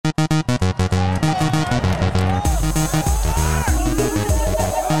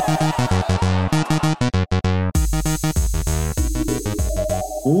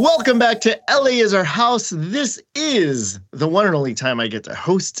Welcome back to LA is our house. This is the one and only time I get to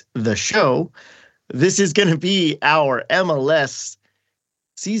host the show. This is going to be our MLS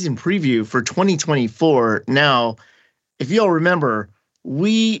season preview for 2024. Now, if you all remember,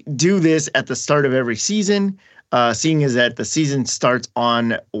 we do this at the start of every season, seeing as that the season starts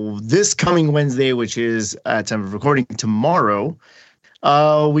on this coming Wednesday, which is at time of recording tomorrow.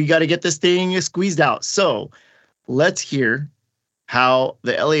 We got to get this thing squeezed out. So let's hear how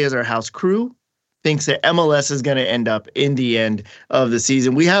the LA is our house crew thinks that MLS is going to end up in the end of the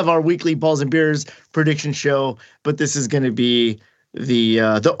season. We have our weekly Balls and Beers prediction show, but this is going to be the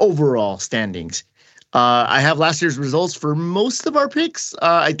overall standings. I have last year's results for most of our picks.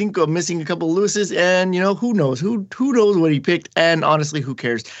 I think I'm missing a couple of Lewis's, and who knows who knows what he picked, and honestly, who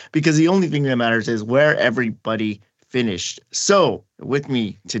cares? Because the only thing that matters is where everybody finished. So with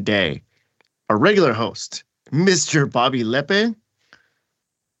me today, our regular host, Mr. Bobby Lepe.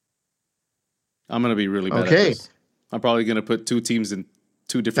 I'm going to be really bad at this. I'm probably going to put two teams in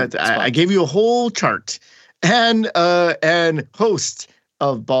two different spots. I gave you a whole chart. And host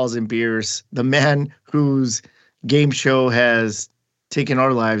of Balls and Beers, the man whose game show has taken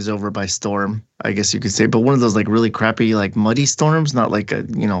our lives over by storm, I guess you could say. But one of those like really crappy, like muddy storms, not like a,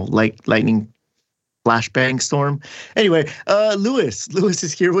 lightning flashbang storm. Anyway, Lewis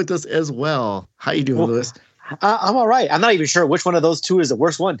is here with us as well. How you doing, Lewis? I'm all right. I'm not even sure which one of those two is the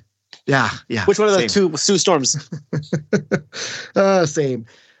worst one. Yeah. Which one of the two storms? Same.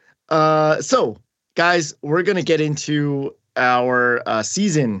 So, guys, we're going to get into our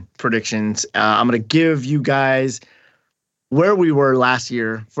season predictions. I'm going to give you guys where we were last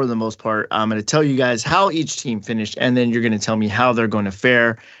year for the most part. I'm going to tell you guys how each team finished, and then you're going to tell me how they're going to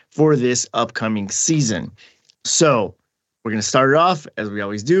fare for this upcoming season. So, we're going to start it off, as we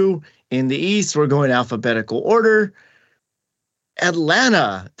always do. In the East, we're going alphabetical order.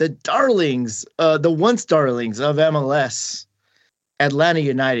 Atlanta, the darlings, the once darlings of MLS, Atlanta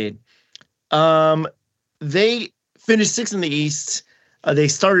United. They finished sixth in the East. They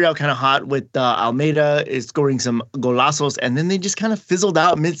started out kind of hot with Almeida is scoring some golazos, and then they just kind of fizzled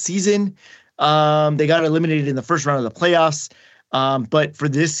out mid-season. They got eliminated in the first round of the playoffs. But for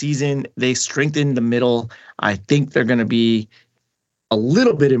this season, they strengthened the middle. I think they're going to be a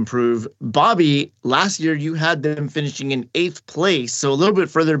little bit improved. Bobby, last year you had them finishing in 8th place, so a little bit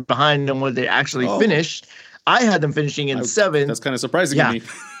further behind than what they actually finished. I had them finishing in 7th. That's kind of surprising to me.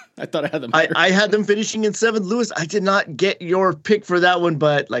 I thought I had them higher. I had them finishing in 7th. Lewis, I did not get your pick for that one,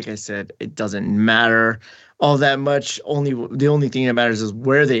 but like I said, it doesn't matter all that much. The only thing that matters is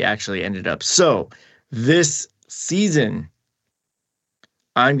where they actually ended up. So this season,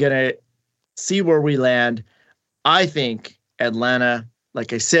 I'm going to see where we land. I think Atlanta,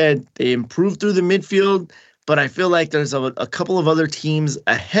 like I said, they improved through the midfield, but I feel like there's a couple of other teams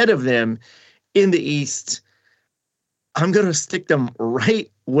ahead of them in the East. I'm going to stick them right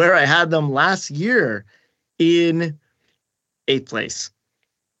where I had them last year in 8th place.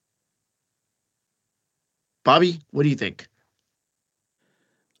 Bobby, what do you think?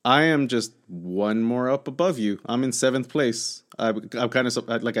 I am just one more up above you. I'm in 7th place. I'm kind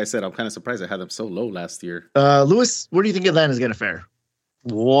of, like I said, I'm kind of surprised I had them so low last year. Lewis, where do you think Atlanta's going to fare?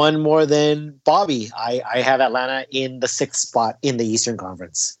 One more than Bobby. I have Atlanta in the 6th spot in the Eastern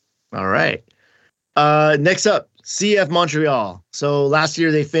Conference. All right. Next up, CF Montreal. So last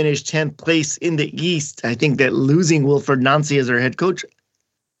year they finished 10th place in the East. I think that losing Wilfred Nancy as their head coach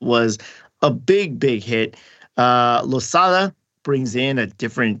was a big, big hit. Losada brings in a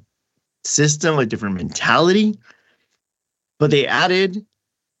different system, a different mentality. But they added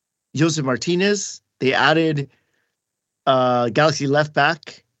Joseph Martinez. They added Galaxy left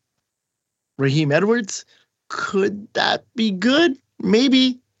back Raheem Edwards. Could that be good?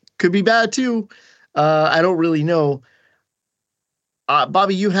 Maybe. Could be bad too. I don't really know.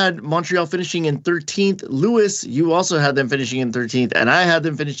 Bobby, you had Montreal finishing in 13th. Lewis, you also had them finishing in 13th, and I had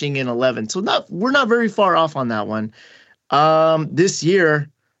them finishing in 11th. So we're not very far off on that one. This year,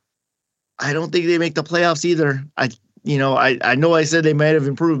 I don't think they make the playoffs either. I know I said they might have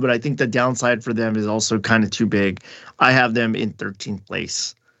improved, but I think the downside for them is also kind of too big. I have them in 13th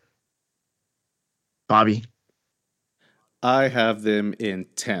place. Bobby? I have them in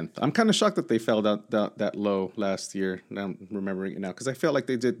 10th. I'm kind of shocked that they fell that low last year. Now I'm remembering it now because I felt like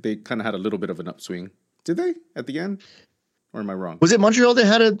they kind of had a little bit of an upswing. Did they at the end? Or am I wrong? Was it Montreal that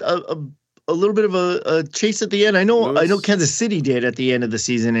had a little bit of a chase at the end? I know Kansas City did at the end of the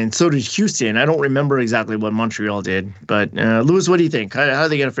season, and so did Houston. I don't remember exactly what Montreal did. But Lewis, what do you think? How are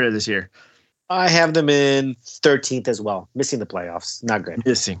they going to fare this year? I have them in 13th as well. Missing the playoffs. Not good.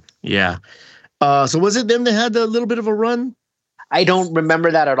 Missing. Yeah. So was it them that had a little bit of a run? I don't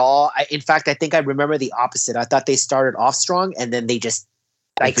remember that at all. In fact, I think I remember the opposite. I thought they started off strong and then they just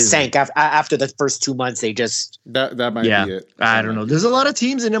sank after the first 2 months. They just that might be it. I don't know. There's a lot of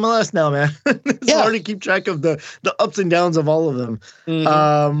teams in MLS now, man. It's hard to keep track of the ups and downs of all of them.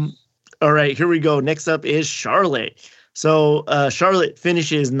 Mm-hmm. All right, here we go. Next up is Charlotte. So Charlotte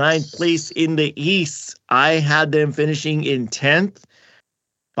finishes 9th place in the East. I had them finishing in 10th.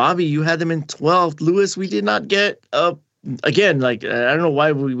 Bobby, you had them in 12th. Lewis, we did not get again, like I don't know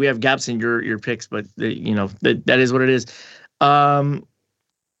why we have gaps in your picks, but that is what it is.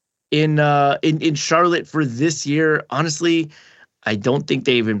 In Charlotte for this year, honestly, I don't think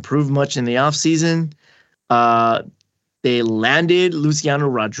they've improved much in the offseason. They landed Luciano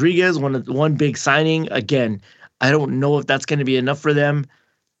Rodriguez, one big signing. Again, I don't know if that's going to be enough for them.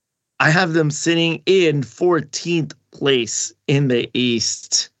 I have them sitting in 14th place in the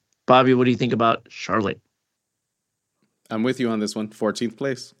East. Bobby, what do you think about Charlotte? I'm with you on this one. 14th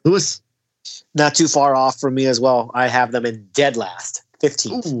place. Lewis? Not too far off from me as well. I have them in dead last.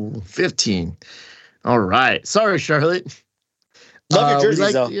 15. Ooh, 15. All right. Sorry, Charlotte. Love your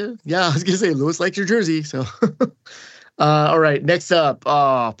jersey, though. Yeah, I was going to say, Lewis liked your jersey. So, all right. Next up,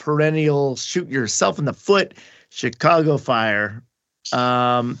 perennial shoot yourself in the foot, Chicago Fire.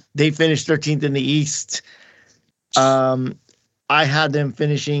 They finished 13th in the East. I had them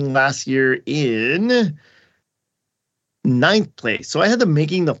finishing last year in 9th place. So I had them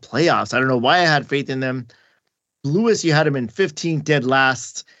making the playoffs. I don't know why I had faith in them. Lewis, you had them in 15th, dead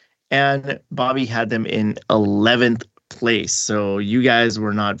last, and Bobby had them in 11th place. So you guys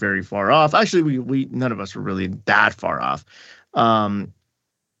were not very far off. Actually, we none of us were really that far off in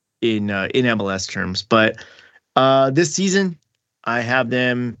MLS terms. But this season, I have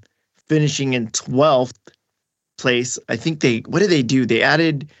them finishing in 12th place. I think what did they do? They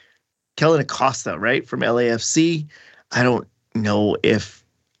added Kellen Acosta, right, from LAFC. I don't know if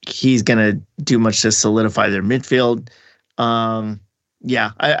he's going to do much to solidify their midfield. I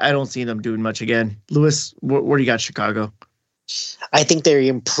don't see them doing much again. Lewis, where do you got Chicago? I think they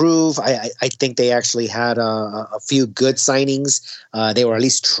improve. I think they actually had a few good signings. They were at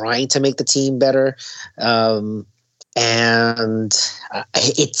least trying to make the team better. And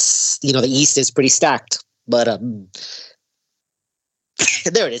it's, the East is pretty stacked. But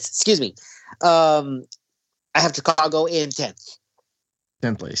there it is. Excuse me. I have Chicago in 10th.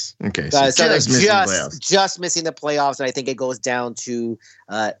 10th place. Okay. So just missing the playoffs. And I think it goes down to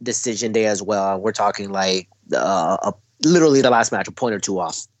decision day as well. We're talking like literally the last match, a point or two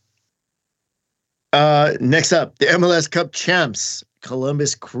off. Next up, the MLS Cup champs,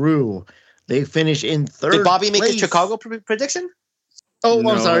 Columbus Crew. They finish in 3rd. Did Bobby make place. a Chicago prediction? Oh,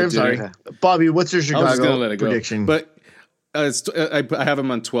 no, I'm sorry. Bobby, what's your Chicago prediction? But I have him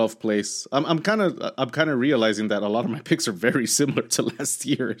on 12th place. I'm kind of realizing that a lot of my picks are very similar to last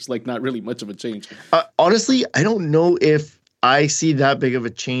year. It's like not really much of a change. Honestly, I don't know if I see that big of a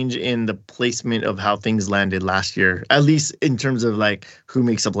change in the placement of how things landed last year. At least in terms of like who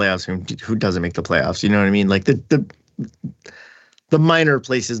makes the playoffs, who doesn't make the playoffs. You know what I mean? Like the minor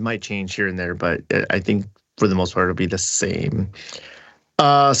places might change here and there, but I think for the most part it'll be the same.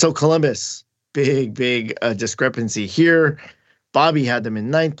 So Columbus, big discrepancy here. Bobby had them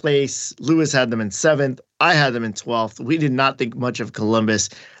in 9th place. Lewis had them in 7th. I had them in 12th. We did not think much of Columbus.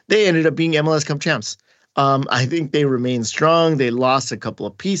 They ended up being MLS Cup champs. I think they remain strong. They lost a couple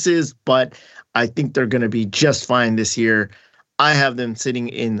of pieces, but I think they're going to be just fine this year. I have them sitting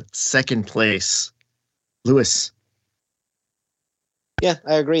in 2nd place. Lewis. Yeah,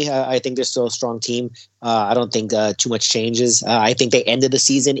 I agree. I think they're still a strong team. I don't think too much changes. I think they ended the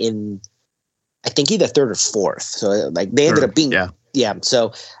season in, I think, either 3rd or 4th. So like they ended up being, yeah.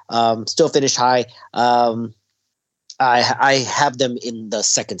 So still finished high. I have them in the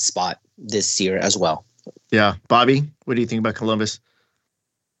 2nd spot this year as well. Yeah, Bobby, what do you think about Columbus?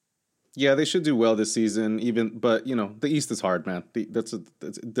 Yeah, they should do well this season. But the East is hard, man. They're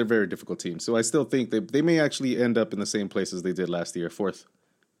a very difficult team. So I still think they may actually end up in the same place as they did last year, 4th.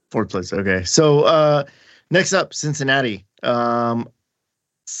 4th place. Okay. So next up, Cincinnati.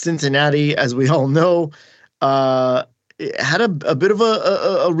 Cincinnati, as we all know, had a bit of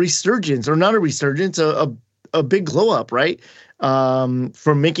a resurgence, or not a resurgence, a big glow up, right?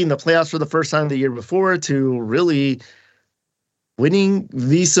 From making the playoffs for the first time the year before to really winning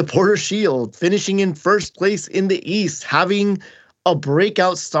the Supporter Shield, finishing in 1st place in the East, having a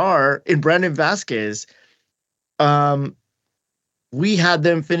breakout star in Brandon Vasquez. I had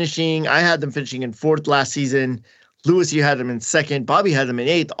them finishing in 4th last season. Lewis, you had them in 2nd. Bobby had them in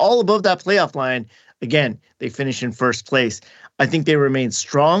 8th, all above that playoff line. Again, they finished in 1st place. I think they remain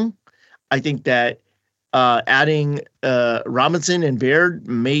strong. I think that Adding Robinson and Baird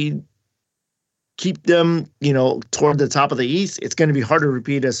may keep them, toward the top of the East. It's going to be hard to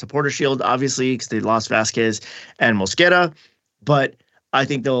repeat a supporter shield, obviously, because they lost Vasquez and Mosquera, but I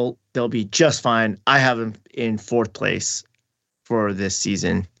think they'll be just fine. I have them in 4th place for this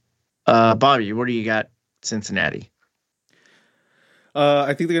season. Bobby, what do you got, Cincinnati?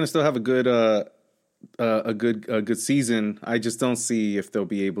 I think they're going to still have a good season. I just don't see if they'll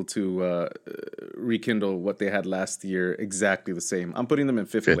be able to rekindle what they had last year exactly the same. I'm putting them in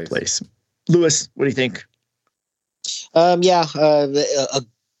 5th place. Lewis, what do you think?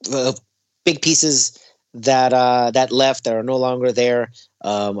 Big pieces that left that are no longer there.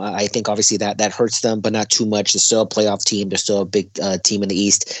 I think obviously that hurts them, but not too much. They're still a playoff team. They're still a big team in the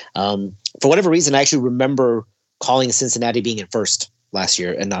East. For whatever reason, I actually remember calling Cincinnati being in 1st last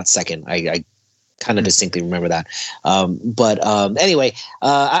year and not 2nd. I kind of distinctly remember that. Anyway,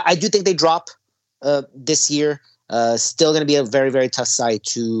 I do think they drop this year. Still going to be a very, very tough side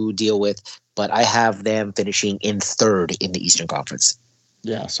to deal with, but I have them finishing in 3rd in the Eastern Conference.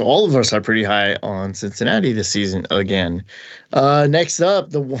 Yeah, so all of us are pretty high on Cincinnati this season again. Next up,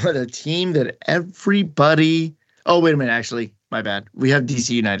 the team that everybody... Oh, wait a minute, actually. My bad. We have DC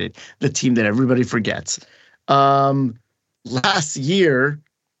United, the team that everybody forgets. Last year,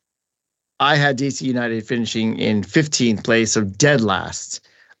 I had DC United finishing in 15th place, so dead last.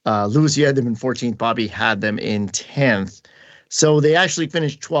 Lewis, you had them in 14th. Bobby had them in 10th. So they actually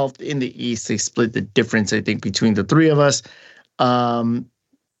finished 12th in the East. They split the difference, I think, between the three of us.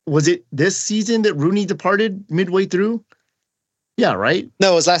 Was it this season that Rooney departed midway through? Yeah, right?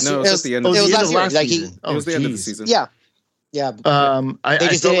 No, it was last year. It was the end of the last year. Season. It was the end of the season. Yeah.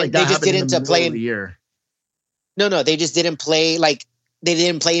 I felt like that happened in the middle of the year. No, they just didn't play. Like, they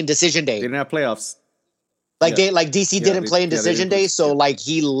didn't play in decision day. They didn't have playoffs. DC didn't play in decision day, so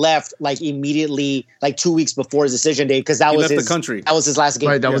he left immediately 2 weeks before his decision day because that was the country. That was his last game.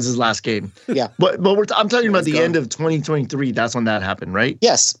 Right, that was his last game. Yeah, but I'm talking about the end of 2023. That's when that happened, right?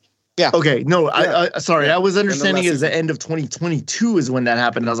 Yes. Yeah. Okay. No, I sorry. I was understanding as the end of 2022 is when that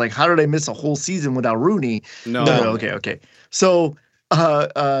happened. I was like, how did I miss a whole season without Rooney? No. Okay. So,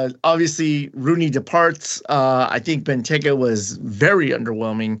 obviously Rooney departs. I think Benteke was very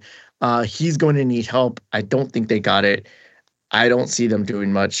underwhelming. He's going to need help. I don't think they got it. I don't see them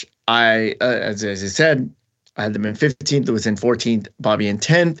doing much. As I said, I had them in 15th. It was in 14th. Bobby in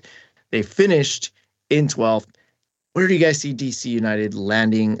 10th. They finished in 12th. Where do you guys see DC United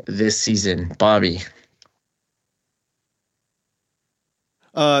landing this season, Bobby?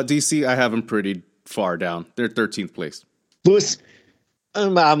 DC, I have them pretty far down. They're 13th place. Lewis?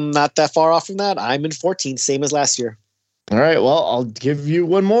 I'm not that far off from that. I'm in 14th, same as last year. All right, well, I'll give you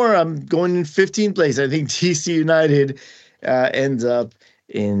one more. I'm going in 15th place. I think DC United ends up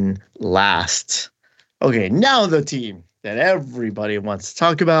in last. Okay, now the team that everybody wants to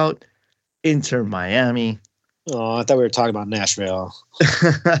talk about, Inter Miami. Oh, I thought we were talking about Nashville.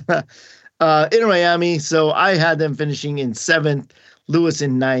 Inter Miami. So I had them finishing in 7th, Lewis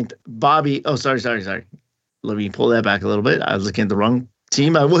in 9th, Bobby. Oh, sorry. Let me pull that back a little bit. I was looking at the wrong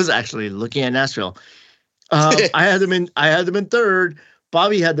team. I was actually looking at Nashville. I had them in 3rd.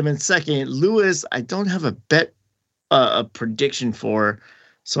 Bobby had them in 2nd. Lewis, I don't have a prediction for,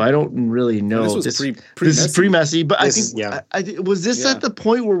 so I don't really know. This was this is pretty messy, but I think was this at the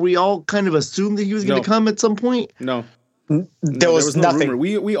point where we all kind of assumed that he was going to come at some point? No, there was nothing. No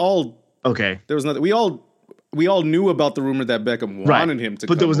rumor. We all There was nothing. We all knew about the rumor that Beckham wanted him to,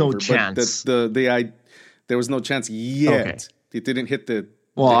 but come there was no over, chance. But there was no chance yet. Okay. It didn't hit the.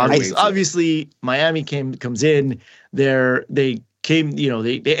 Well, obviously, Miami comes in. They came.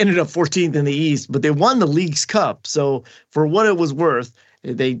 They ended up 14th in the East, but they won the League's Cup. So for what it was worth,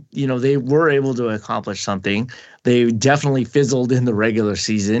 they were able to accomplish something. They definitely fizzled in the regular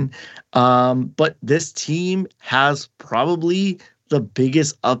season. But this team has probably the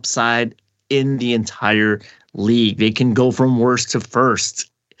biggest upside in the entire league. They can go from worst to first.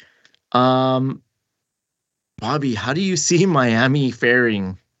 Bobby, how do you see Miami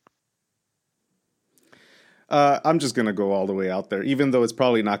faring? I'm just going to go all the way out there, even though it's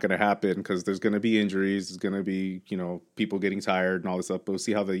probably not going to happen because there's going to be injuries. There's going to be, people getting tired and all this stuff. But we'll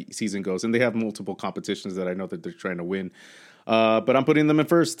see how the season goes. And they have multiple competitions that I know that they're trying to win. But I'm putting them in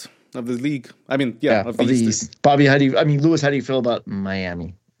first of the league. I mean, of the East. Bobby, Lewis, how do you feel about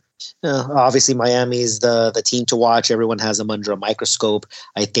Miami? Obviously, Miami is the team to watch. Everyone has them under a microscope.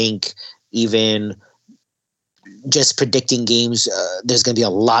 I think even just predicting games, there's going to be a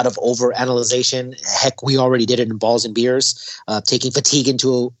lot of overanalyzation. Heck, we already did it in Balls and Beers, taking fatigue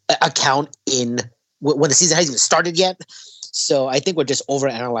into account in when the season hasn't even started yet. So I think we're just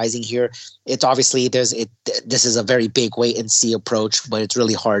overanalyzing here. It's obviously this is a very big wait and see approach, but it's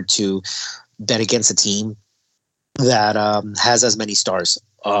really hard to bet against a team that has as many stars,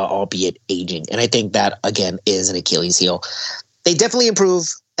 albeit aging. And I think that, again, is an Achilles heel. They definitely improve,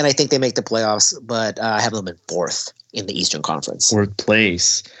 and I think they make the playoffs, but I have them in fourth in the Eastern Conference. Fourth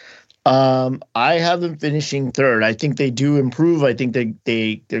place. I have them finishing third. I think they do improve. I think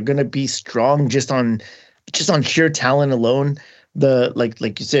they're going to be strong just on sheer talent alone.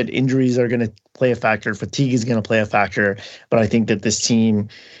 Like you said, injuries are going to play a factor. Fatigue is going to play a factor. But I think that this team,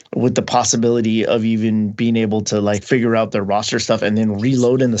 with the possibility of even being able to like figure out their roster stuff and then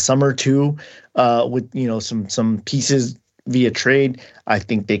reload in the summer too, with some pieces via trade, I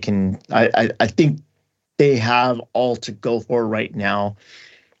think they can. I think they have all to go for right now.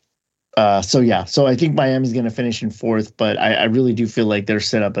 So I think Miami's going to finish in fourth, but I really do feel like they're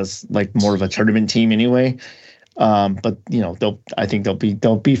set up as like more of a tournament team anyway. But I think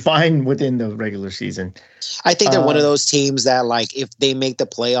they'll be fine within the regular season. I think they're one of those teams that, like, if they make the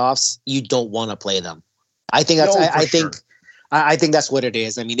playoffs, you don't want to play them. I think that's. I think that's what it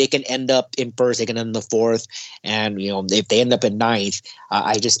is. I mean, they can end up in first, they can end in the fourth, and if they end up in ninth,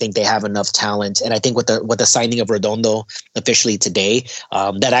 I just think they have enough talent. And I think with the signing of Redondo officially today,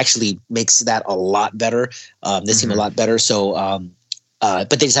 that actually makes that a lot better. This team a lot better. So, but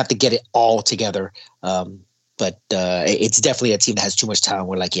they just have to get it all together. But it's definitely a team that has too much talent.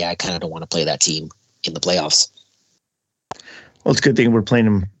 We're like, I kind of don't want to play that team in the playoffs. Well, it's a good thing we're playing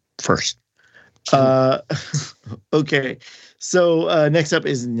them first. Okay. So next up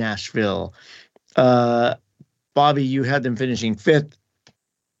is Nashville. Bobby, you had them finishing fifth.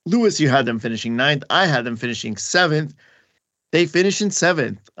 Lewis, you had them finishing ninth. I had them finishing seventh. They finished in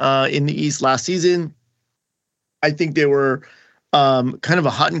seventh in the East last season. I think they were kind of a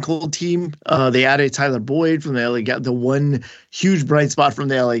hot and cold team. They added Tyler Boyd from the LA. The one huge bright spot from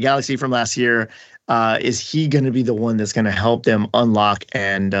the LA Galaxy from last year. Is he going to be the one that's going to help them unlock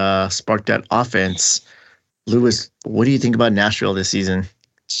and spark that offense? Lewis, what do you think about Nashville this season?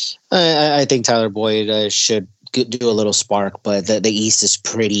 I think Tyler Boyd should do a little spark, but the East is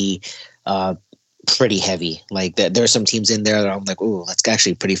pretty heavy. Like there are some teams in there that I'm like, ooh, that's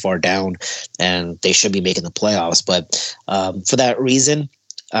actually pretty far down, and they should be making the playoffs. But for that reason,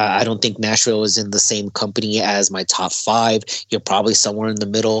 I don't think Nashville is in the same company as my top five. You're probably somewhere in the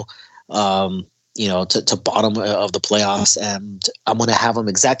middle. To bottom of the playoffs, and I'm going to have them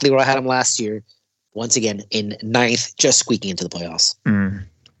exactly where I had them last year. Once again, in ninth, just squeaking into the playoffs.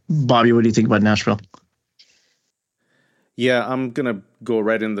 Bobby, what do you think about Nashville? Yeah, I'm going to go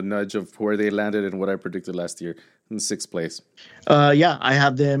right in the nudge of where they landed and what I predicted last year, in sixth place. I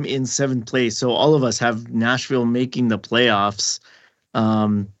have them in seventh place. So all of us have Nashville making the playoffs.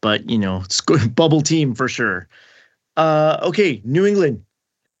 But, it's bubble team for sure. Okay, New England.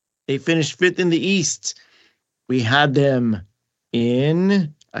 They finished fifth in the East. We had them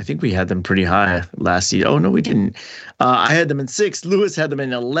I think we had them pretty high last year. Oh, no, we didn't. I had them in sixth. Lewis had them in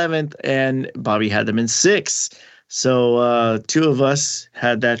 11th, and Bobby had them in sixth. So two of us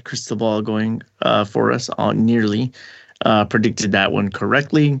had that crystal ball going for us on nearly. Predicted that one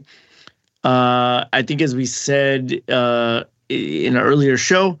correctly. I think, as we said in an earlier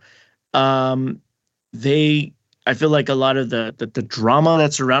show, I feel like a lot of the drama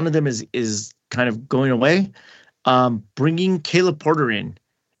that surrounded them is kind of going away. Bringing Caleb Porter in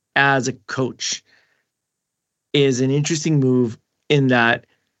as a coach is an interesting move in that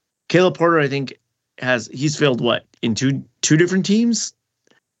Caleb Porter, I think, he's failed in two different teams.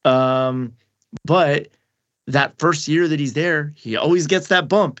 But that first year that he's there, he always gets that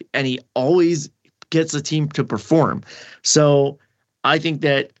bump and he always gets a team to perform. So I think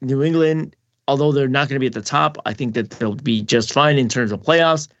that New England, although they're not going to be at the top, I think that they'll be just fine in terms of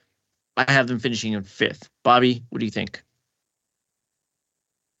playoffs. I have them finishing in fifth. Bobby, what do you think?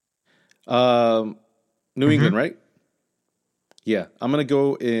 New England, right? Yeah, I'm going to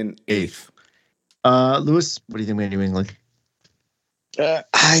go in eighth. Lewis, what do you think about New England?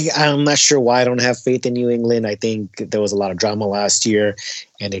 I'm not sure why I don't have faith in New England. I think there was a lot of drama last year,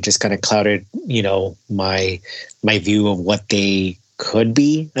 and it just kind of clouded, my view of what they could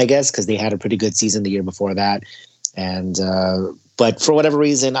be, I guess, because they had a pretty good season the year before that. And but for whatever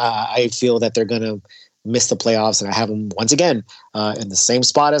reason, I feel that they're going to miss the playoffs, and I have them once again in the same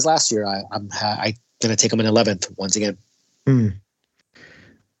spot as last year. I'm going to take them in 11th once again.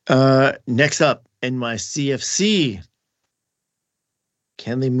 Next up in my CFC,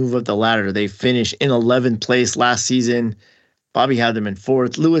 can they move up the ladder? They finished in 11th place last season. Bobby had them in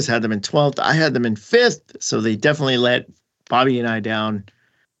 4th. Lewis had them in 12th. I had them in 5th. So they definitely let Bobby and I down.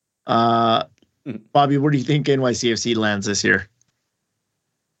 Bobby, where do you think NYCFC lands this year?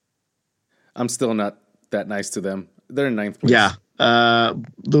 I'm still not that nice to them. They're in 9th place. Yeah.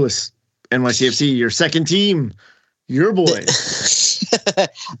 Lewis, NYCFC, your second team, your boys.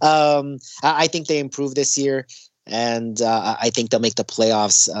 I think they improved this year, and I think they'll make the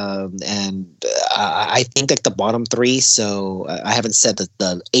playoffs. I think like the bottom three. So I haven't said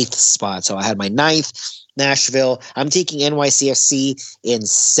the 8th spot. So I had my 9th, Nashville. I'm taking NYCFC in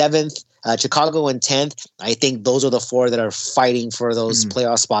 7th. Chicago in 10th. I think those are the 4 that are fighting for those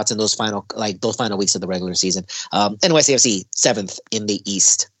playoff spots in those final weeks of the regular season. NYCFC 7th in the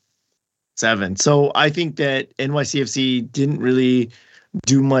East. 7. So I think that NYCFC didn't really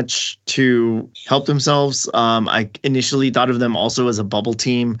do much to help themselves. I initially thought of them also as a bubble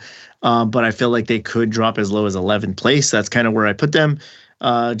team, but I feel like they could drop as low as 11th place. That's kind of where I put them.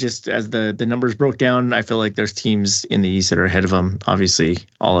 Just as the numbers broke down, I feel like there's teams in the East that are ahead of them. Obviously,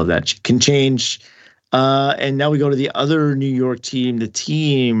 all of that can change. And now we go to the other New York team, the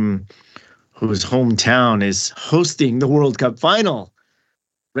team whose hometown is hosting the World Cup final,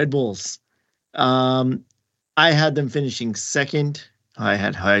 Red Bulls. I had them finishing 2nd. I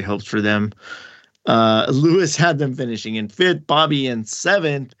had high hopes for them. Lewis had them finishing in 5th, Bobby in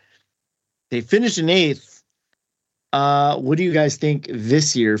 7th. They finished in 8th. What do you guys think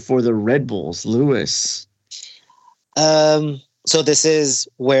this year for the Red Bulls, Lewis? So this is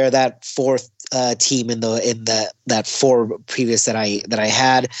where that 4th team in that 4 previous that I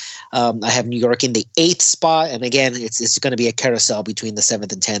had. I have New York in the 8th spot, and again, it's going to be a carousel between the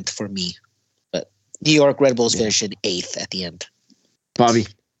 7th and 10th for me. But New York Red Bulls finish in 8th at the end. Bobby.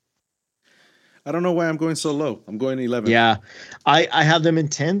 I don't know why I'm going so low. I'm going 11th. Yeah, I have them in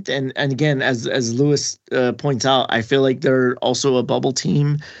 10th, and again, as Lewis points out, I feel like they're also a bubble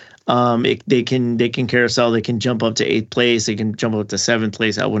team. They can carousel. They can jump up to 8th place. They can jump up to 7th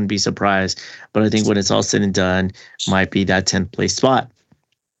place. I wouldn't be surprised. But I think when it's all said and done, might be that 10th place spot.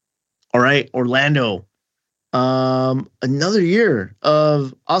 All right, Orlando. Another year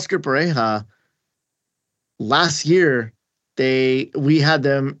of Oscar Pareja. Last year, we had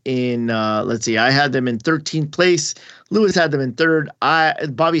them in I had them in 13th place. Lewis had them in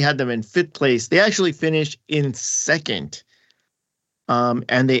 3rd. Bobby had them in 5th place. They actually finished in 2nd.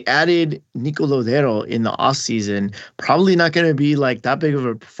 And they added Nico Lodero in the offseason. Probably not going to be like that big of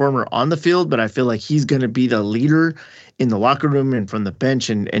a performer on the field, but I feel like he's going to be the leader in the locker room and from the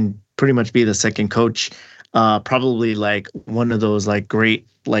bench and pretty much be the second coach. Probably like one of those like great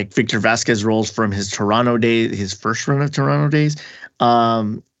like Victor Vasquez roles from his Toronto days, his first run of Toronto days.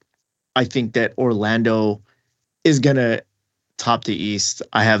 I think that Orlando is going to top the East.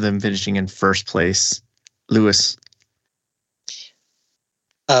 I have them finishing in 1st place. Lewis.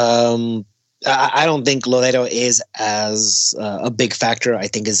 I don't think Lodero is as a big factor. I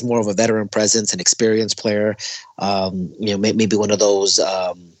think is more of a veteran presence, an experienced player. Maybe one of those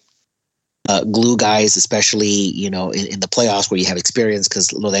glue guys, especially in the playoffs where you have experience, because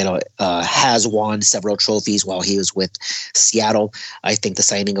Lodero has won several trophies while he was with Seattle. I think the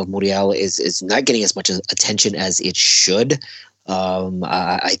signing of Muriel is not getting as much attention as it should.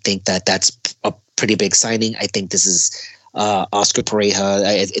 I think that's a pretty big signing. I think this is Oscar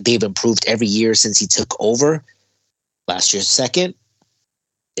Pareja. They've improved every year since he took over. Last year's 2nd.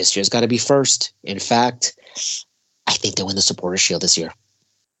 This year's got to be 1st. In fact, I think they win the Supporters' Shield this year.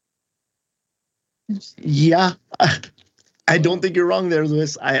 Yeah, I don't think you're wrong there,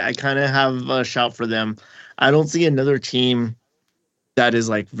 Lewis. I kind of have a shout for them. I don't see another team that is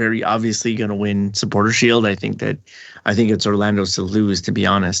like very obviously going to win Supporters' Shield. I think it's Orlando's to lose, to be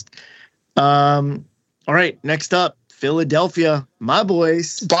honest. All right, next up, Philadelphia, my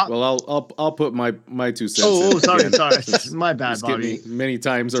boys. Well, I'll put my 2 cents. Oh, sorry. My bad, Bobby. Many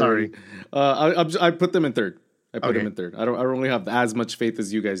times already. I put them in 3rd. I put them in 3rd. I don't really have as much faith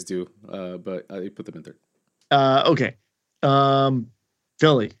as you guys do, but I put them in 3rd. Okay.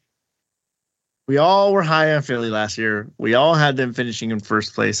 Philly. We all were high on Philly last year. We all had them finishing in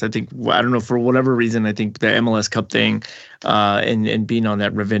 1st place. I don't know, for whatever reason, I think the MLS Cup thing and being on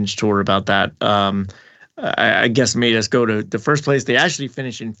that revenge tour about that, I guess made us go to the 1st place. They actually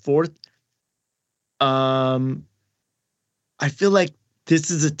finished in 4th. I feel like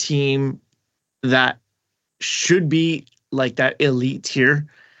this is a team that should be like that elite tier.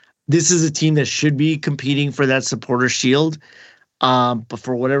 This is a team that should be competing for that Supporters' Shield. But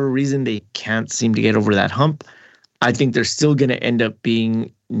for whatever reason, they can't seem to get over that hump. I think they're still going to end up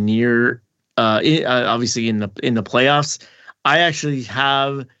being near, obviously in the playoffs. I actually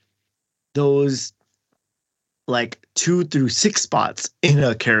have those like 2 through 6 spots in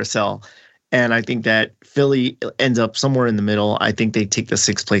a carousel, And I think that Philly ends up somewhere in the middle. I think they take the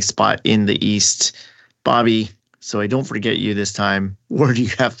 6th place spot in the East. Bobby, so I don't forget you this time. Where do you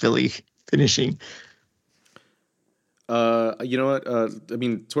have Philly finishing? You know what? I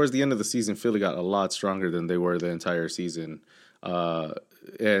mean, towards the end of the season, Philly got a lot stronger than they were the entire season.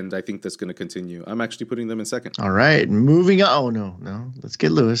 And I think that's going to continue. I'm actually putting them in 2nd. All right, moving on. Oh, no. Let's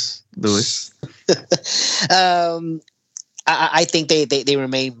get Lewis. I think they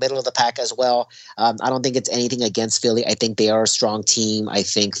remain middle of the pack as well. I don't think it's anything against Philly. I think they are a strong team. I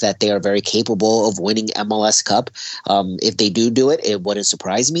think that they are very capable of winning MLS Cup. If they do it, it wouldn't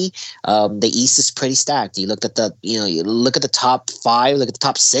surprise me. The East is pretty stacked. You look at you look at the top 5, look at the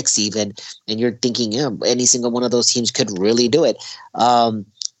top 6 even, and you're thinking, any single one of those teams could really do it.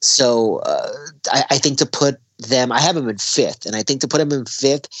 So I think to put them, I have them in 5th, and I think to put them in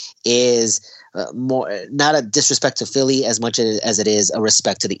 5th is more not a disrespect to Philly as much as it is a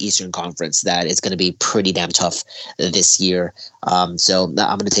respect to the Eastern Conference, that it's going to be pretty damn tough this year. So I'm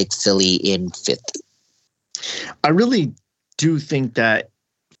going to take Philly in 5th. I really do think that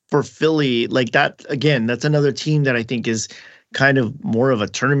for Philly, like that, again, that's another team that I think is kind of more of a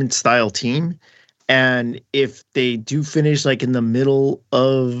tournament style team. And if they do finish like in the middle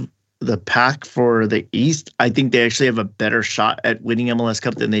of the pack for the East, I think they actually have a better shot at winning MLS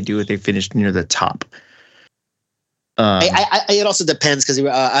Cup than they do if they finish near the top. It also depends because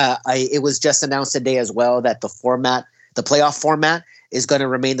it was just announced today as well that the playoff format is going to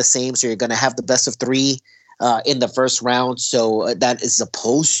remain the same. So you're going to have the best of 3 in the first round. So that is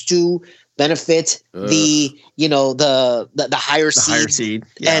supposed to benefit the higher seed.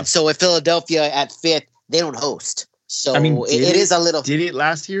 Yeah. And so if Philadelphia at 5th, they don't host. So I mean, it is a little. Did it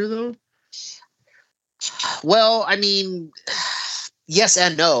last year though? Well, I mean, yes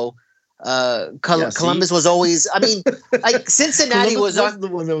and no. Columbus was always. I mean, like Cincinnati was the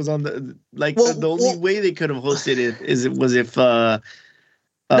one that was on the the only way they could have hosted it was if. No,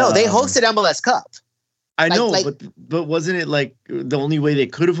 they hosted MLS Cup. I know, but wasn't it like the only way they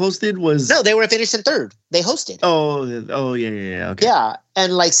could have hosted was? No, they were finished in 3rd. They hosted. Oh yeah. Okay. Yeah,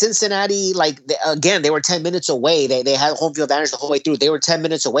 and like Cincinnati, they were 10 minutes away. They had home field advantage the whole way through. They were 10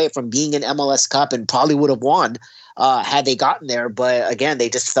 minutes away from being in MLS Cup and probably would have won had they gotten there. But again, they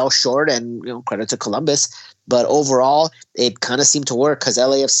just fell short. And credit to Columbus. But overall, it kind of seemed to work because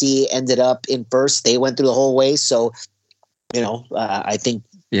LAFC ended up in 1st. They went through the whole way. So I think.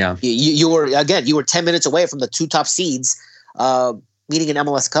 Yeah, you were 10 minutes away from the 2 top seeds meeting in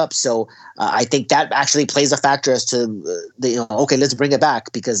MLS Cup. So I think that actually plays a factor as to okay, let's bring it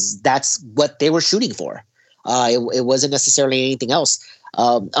back because that's what they were shooting for. It wasn't necessarily anything else.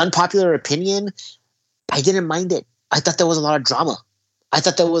 Unpopular opinion, I didn't mind it. I thought there was a lot of drama. I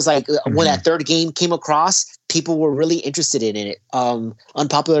thought that was when that 3rd game came across, people were really interested in it.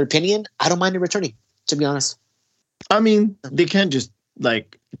 Unpopular opinion, I don't mind it returning, to be honest. I mean, they can't just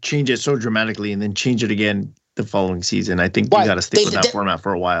change it so dramatically and then change it again the following season. I think you got to stick with that format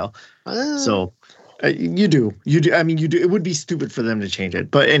for a while. So you do. I mean, you do. It would be stupid for them to change it.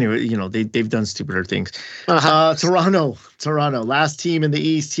 But anyway, they've done stupider things. Toronto, last team in the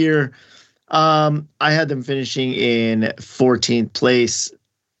East here. I had them finishing in 14th place.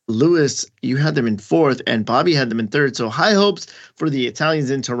 Lewis, you had them in 4th, and Bobby had them in 3rd. So high hopes for the Italians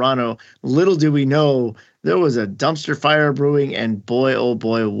in Toronto. Little do we know, there was a dumpster fire brewing, and boy, oh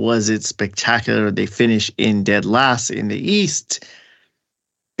boy, was it spectacular. They finish in dead last in the East.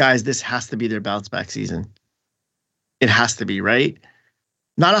 Guys, this has to be their bounce back season. It has to be, right?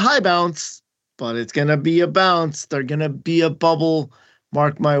 Not a high bounce, but it's going to be a bounce. They're going to be a bubble.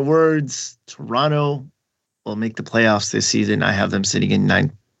 Mark my words. Toronto will make the playoffs this season. I have them sitting in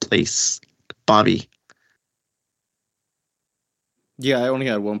 9th place. Bobby. Yeah, I only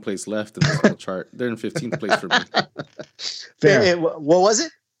had 1 place left in this whole chart. They're in 15th place for me. Fair. What was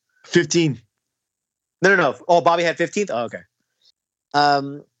it? 15. No. Oh, Bobby had 15th? Oh, okay.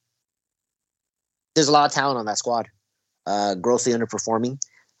 There's a lot of talent on that squad. Grossly underperforming.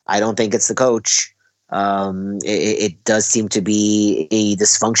 I don't think it's the coach. It does seem to be a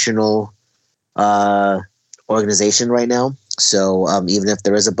dysfunctional organization right now. So even if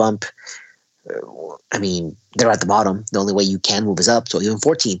there is a bump, I mean, they're at the bottom. The only way you can move is up. So even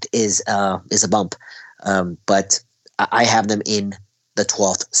 14th is a bump. But I have them in the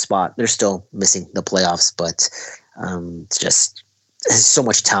 12th spot. They're still missing the playoffs, but it's just there's so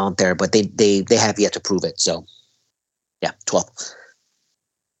much talent there. But they have yet to prove it. So yeah, 12th.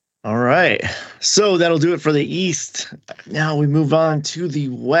 All right. So that'll do it for the East. Now we move on to the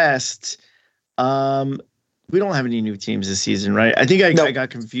West. We don't have any new teams this season, right? I think I got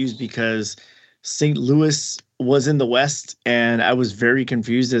confused because St. Louis was in the West, and I was very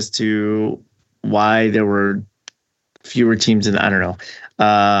confused as to why there were fewer teams in. I don't know.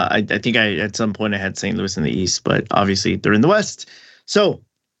 I think at some point I had St. Louis in the East, but obviously they're in the West. So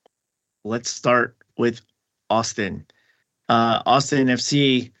let's start with Austin. Austin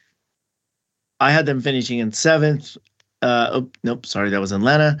FC. I had them finishing in 7th. Nope, sorry, that was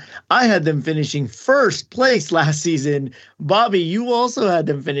Atlanta. I had them finishing 1st place last season. Bobby, you also had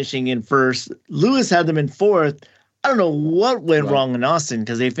them finishing in 1st. Lewis had them in 4th. I don't know what went wrong in Austin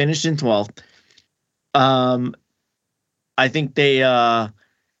because they finished in 12th. I think they,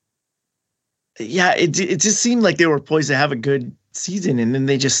 it just seemed like they were poised to have a good season, and then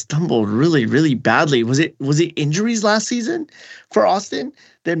they just stumbled really, really badly. Was it injuries last season for Austin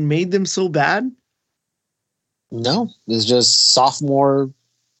that made them so bad? No, it's just sophomore.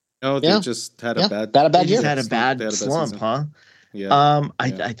 No, they just had a bad year. Had a bad slump, huh? Yeah.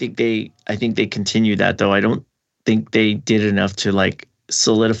 I think they continue that though. I don't think they did enough to like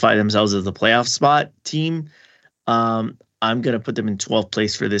solidify themselves as a playoff spot team. I'm gonna put them in 12th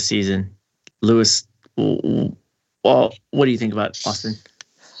place for this season. Lewis, well, what do you think about Austin?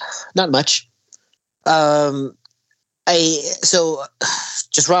 Not much.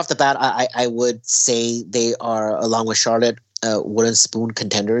 Just right off the bat, I would say they are, along with Charlotte, wooden spoon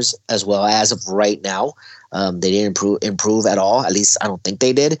contenders as well as of right now. They didn't improve at all. At least I don't think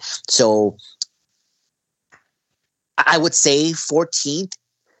they did. So I would say 14th,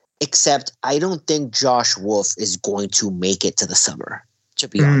 except I don't think Josh Wolf is going to make it to the summer, to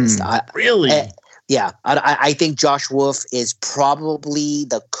be honest. Really? I think Josh Wolf is probably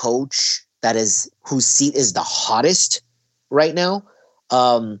the coach whose seat is the hottest right now.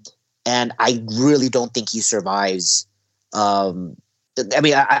 And I really don't think he survives. Again,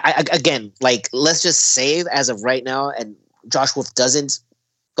 like, let's just say as of right now, and Josh Wolf doesn't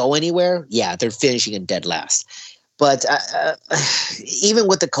go anywhere. Yeah, they're finishing in dead last. But even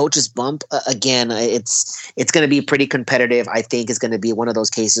with the coach's bump, again, it's going to be pretty competitive. I think it's going to be one of those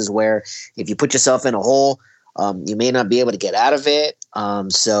cases where if you put yourself in a hole, you may not be able to get out of it. I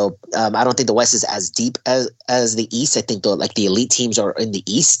don't think the West is as deep as the East. I think the elite teams are in the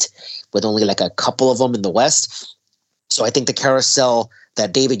East with only like a couple of them in the West. So I think the carousel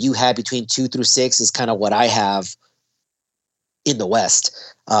that, David, you had between 2 through 6 is kind of what I have in the West.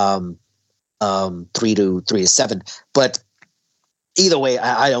 3 to 7. But either way,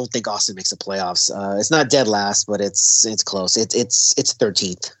 I don't think Austin makes the playoffs. It's not dead last, but it's close. It's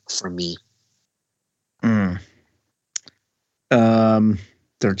 13th for me.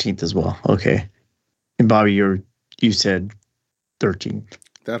 13th as well. Okay. And Bobby, you said 13th.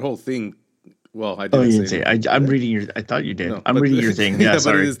 That whole thing. Well, I didn't. Oh, you didn't say. I'm reading your. I thought you did. No, I'm reading your thing. Yeah,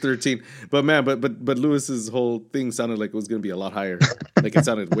 sorry. But it is 13. But man, but Lewis's whole thing sounded like it was going to be a lot higher. Like it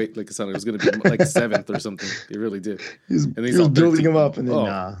sounded it was going to be like 7th or something. It really did. He was building him up, and then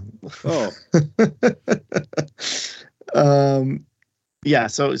yeah.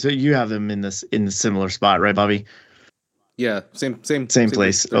 So you have them in the similar spot, right, Bobby? Yeah. Same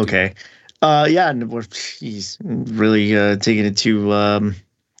place. Okay. And he's really taking it to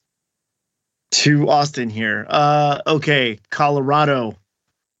Austin here. Okay, Colorado.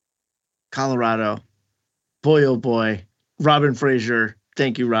 Boy, oh boy. Robin Fraser.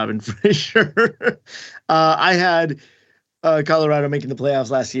 Thank you, Robin Fraser. I had Colorado making the playoffs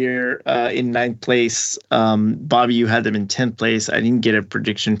last year in 9th place. Bobby, you had them in 10th place. I didn't get a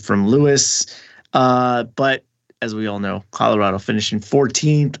prediction from Lewis. But as we all know, Colorado finished in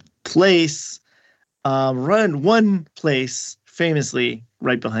 14th place. Run 1 place, famously,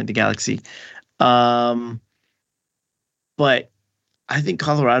 right behind the Galaxy. But I think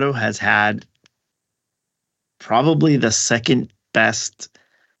Colorado has had probably the second best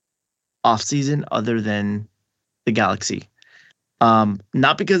offseason other than the Galaxy.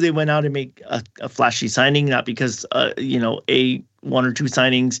 Not because they went out and make a flashy signing, not because one or two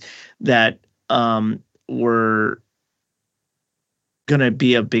signings that were gonna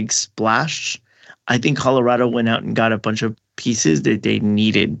be a big splash. I think Colorado went out and got a bunch of pieces that they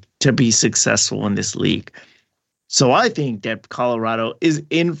needed to be successful in this league. So I think that Colorado is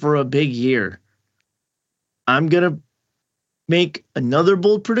in for a big year. I'm going to make another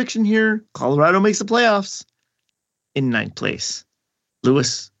bold prediction here. Colorado makes the playoffs in 9th place.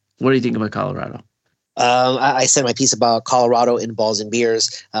 Lewis, what do you think about Colorado? I said my piece about Colorado in Balls and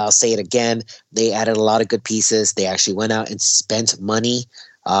Beers. I'll say it again. They added a lot of good pieces. They actually went out and spent money.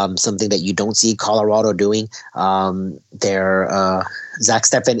 Something that you don't see Colorado doing. Zach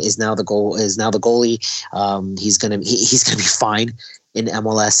Steffen is now the goalie. He's gonna be fine in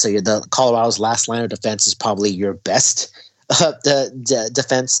MLS. So the Colorado's last line of defense is probably your best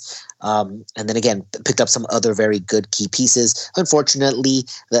defense. And then again, picked up some other very good key pieces. Unfortunately,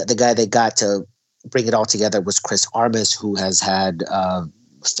 the guy they got to bring it all together was Chris Armas, who has had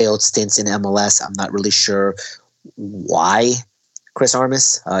failed stints in MLS. I'm not really sure why Chris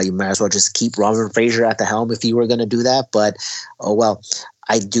Armas. You might as well just keep Robin Fraser at the helm if you were going to do that. But, oh well,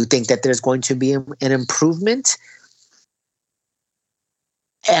 I do think that there's going to be an improvement.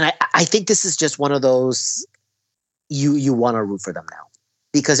 And I think this is just one of those you want to root for them now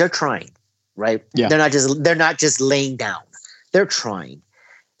because they're trying, right? Yeah. They're not just laying down. They're trying.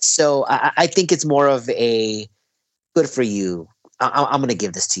 So I think it's more of a good for you. I'm going to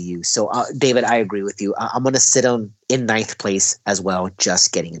give this to you. So, David, I agree with you. I'm going to sit in ninth place as well,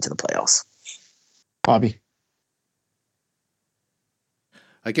 just getting into the playoffs. Bobby.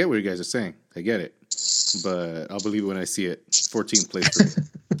 I get what you guys are saying. I get it. But I'll believe it when I see it. 14th place for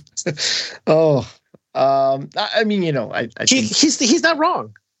me. I mean, I think he's not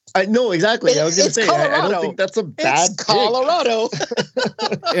wrong. I know exactly. I was going to say, I don't think that's a bad pick. Colorado.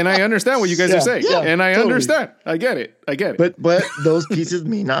 And I understand what you guys are saying. Yeah, and I understand. I get it. But those pieces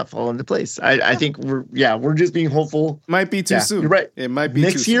may not fall into place. I think we're just being hopeful. Might be too soon. You're right. It might be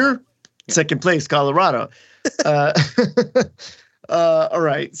next too year, soon. Second place, Colorado. All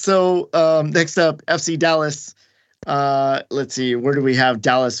right. So next up, FC Dallas. Let's see. Where do we have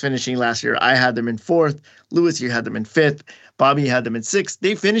Dallas finishing last year? I had them in 4th. Lewis, you had them in 5th. Bobby had them in 6th.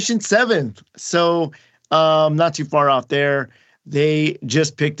 They finished in 7th. So not too far off there. They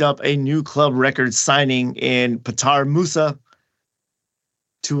just picked up a new club record signing in Patar Musa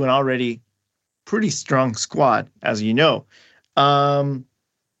to an already pretty strong squad, as you know. I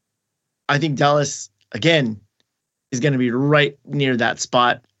think Dallas, again, is going to be right near that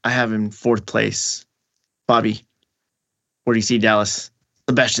spot. I have him in 4th place. Bobby, where do you see Dallas?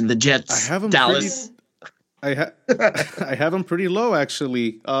 Sebastian, the Jets. I have him Dallas. I have them pretty low,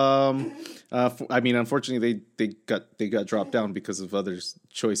 actually. I mean, unfortunately, they got dropped down because of others'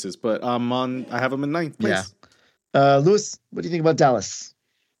 choices. But I have them in 9th place. Yeah. Lewis, what do you think about Dallas?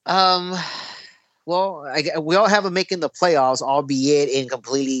 Well, we all have them making the playoffs, albeit in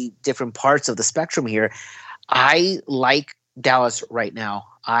completely different parts of the spectrum here. I like Dallas right now.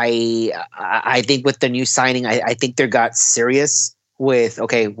 I think with the new signing, I think they got serious with,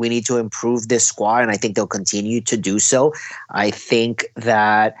 okay, we need to improve this squad, and I think they'll continue to do so. I think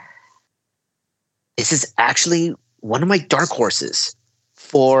that this is actually one of my dark horses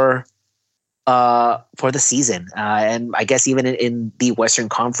for the season. And I guess even in the Western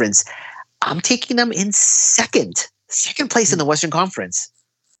Conference, I'm taking them in second place in the Western Conference.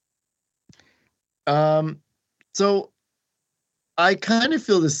 So I kind of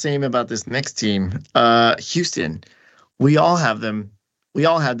feel the same about this next team, Houston. We all had them in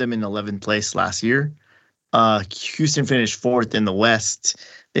 11th place last year. Houston finished 4th in the West.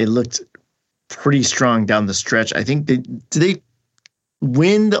 They looked pretty strong down the stretch. I think did they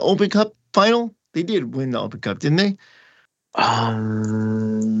win the Open Cup final? They did win the Open Cup, didn't they?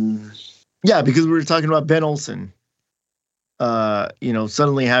 Yeah, because we were talking about Ben Olsen.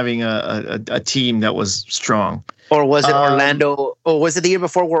 Suddenly having a team that was strong. Or was it Orlando? Or was it the year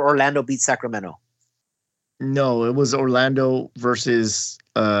before where Orlando beat Sacramento? No, it was Orlando versus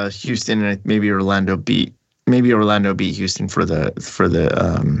Houston, and maybe Orlando beat Houston for the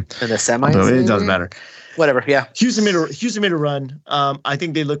in the semis. It doesn't matter. Whatever. Yeah. Houston made a run. I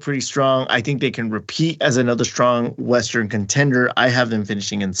think they look pretty strong. I think they can repeat as another strong Western contender. I have them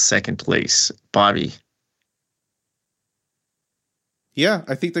finishing in 2nd place. Bobby. Yeah,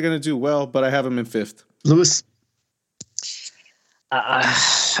 I think they're going to do well, but I have them in 5th. Lewis.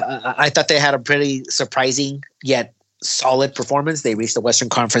 I thought they had a pretty surprising yet solid performance. They reached the Western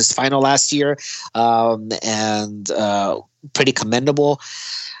Conference final last year, and pretty commendable.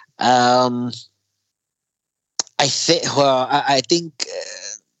 I think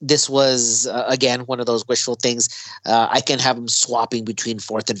this was again one of those wishful things. I can have them swapping between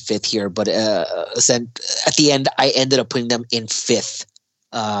 4th and 5th here, but at the end, I ended up putting them in 5th.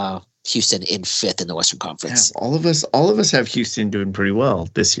 Houston in 5th in the Western Conference. Yeah, all of us have Houston doing pretty well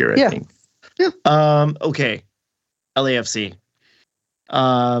this year, I think. Yeah. Okay. LAFC.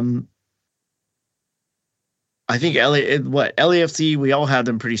 I think LAFC, we all had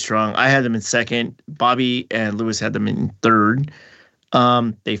them pretty strong. I had them in 2nd. Bobby and Lewis had them in 3rd.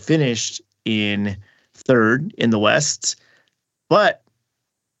 They finished in 3rd in the West. But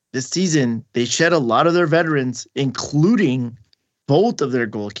this season, they shed a lot of their veterans, including both of their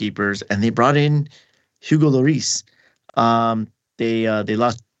goalkeepers, and they brought in Hugo Lloris. They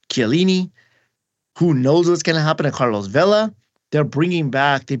lost Chiellini. Who knows what's going to happen to Carlos Vela? They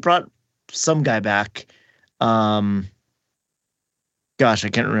brought some guy back. gosh, I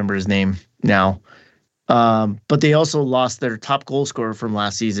can't remember his name now. But they also lost their top goal scorer from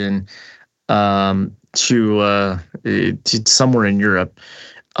last season to somewhere in Europe.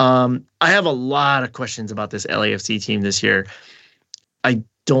 I have a lot of questions about this LAFC team this year. I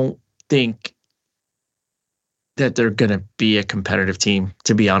don't think that they're going to be a competitive team,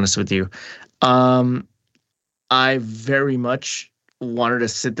 to be honest with you. I very much wanted to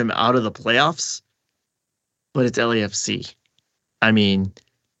sit them out of the playoffs, but it's LAFC. I mean,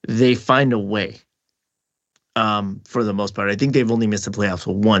 they find a way for the most part. I think they've only missed the playoffs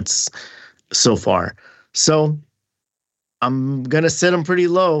once so far. So I'm going to set them pretty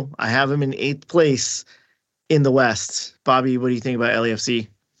low. I have them in 8th place in the West. Bobby, what do you think about LAFC?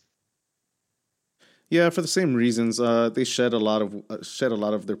 Yeah, for the same reasons. They shed a lot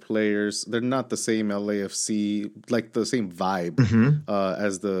of their players. They're not the same LAFC, like the same vibe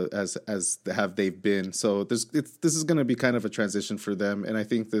as have they've been. So this is going to be kind of a transition for them, and I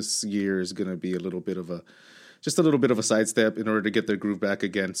think this year is going to be a little bit of a sidestep in order to get their groove back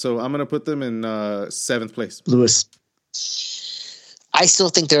again. So I'm going to put them in 7th place. Lewis. I still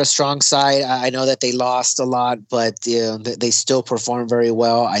think they're a strong side. I know that they lost a lot, but they still perform very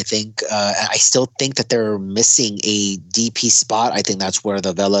well. I still think that they're missing a DP spot. I think that's where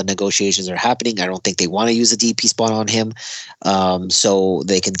the Vela negotiations are happening. I don't think they want to use a DP spot on him. So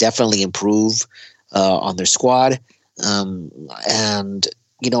they can definitely improve on their squad. And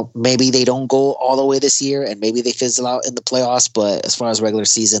maybe they don't go all the way this year, and maybe they fizzle out in the playoffs. But as far as regular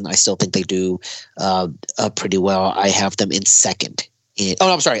season, I still think they do pretty well. I have them in 2nd.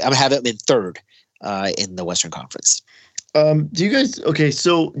 I'm sorry. I have them in 3rd in the Western Conference. Do you guys? Okay,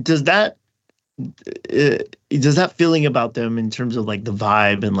 so does that feeling about them in terms of like the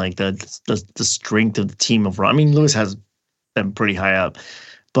vibe and like the strength of the team overall? I mean, Lewis has them pretty high up,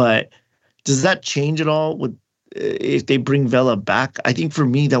 but does that change at all with if they bring Vela back? I think for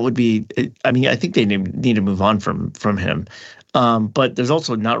me that would be. I mean, I think they need to move on from him, but there's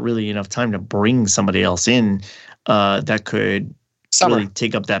also not really enough time to bring somebody else in that could really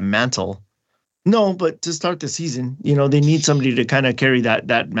take up that mantle. No, but to start the season, they need somebody to kind of carry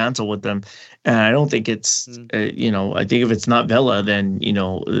that mantle with them. And I don't think it's, I think if it's not Vela, then,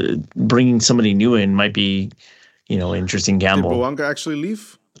 bringing somebody new in might be, interesting gamble. Did Bouanga actually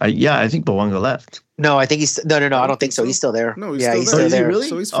leave? I think Bouanga left. No, I think he's no. I don't think so. He's still there. No, he's still there. Really?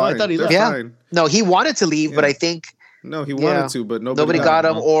 So he's fine. I thought he left. Fine. No, he wanted to leave, but I think. No, he wanted to, but nobody got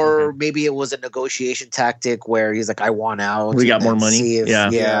him. Or maybe it was a negotiation tactic where he's like, "I want out. We got more money."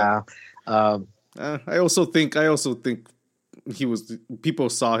 Yeah. I also think people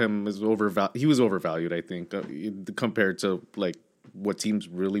saw him as overvalued. He was overvalued, I think, compared to like what teams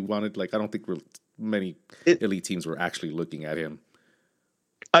really wanted. Like, I don't think many elite teams were actually looking at him.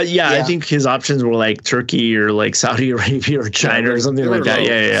 I think his options were like Turkey or like Saudi Arabia or China or something like that.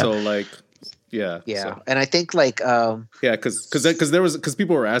 Yeah. So like. Yeah. So. And I think like because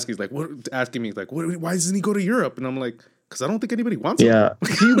people were asking like why doesn't he go to Europe? And I'm like, because I don't think anybody wants him.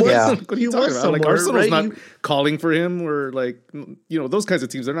 He was. What are you talking about? Like Arsenal's not calling for him, or like those kinds of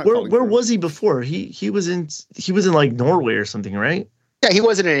teams. They're not. Where was he before? He was in like Norway or something, right? Yeah, he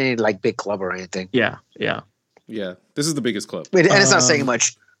wasn't in any like big club or anything. Yeah. This is the biggest club, and it's not saying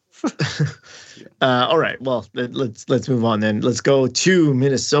much. All right. Well, let's move on then. Let's go to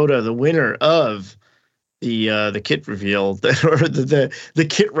Minnesota, the winner of the kit reveal or the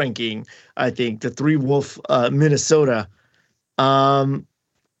kit ranking. I think the 3-Wolf Minnesota.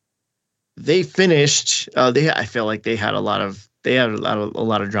 They finished. I feel like they had a lot of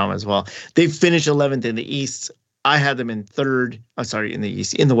drama as well. They finished 11th in the East. I had them in 3rd. I'm sorry, in the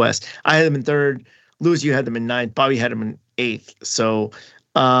East. In the West, I had them in 3rd. Lewis, you had them in 9th. Bobby had them in 8th. So.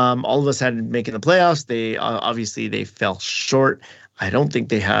 All of us had to make it in the playoffs. They obviously they fell short. I don't think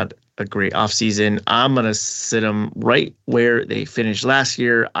they had a great offseason. I'm gonna sit them right where they finished last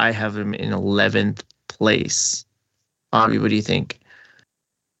year. I have them in 11th place. Bobby, what do you think?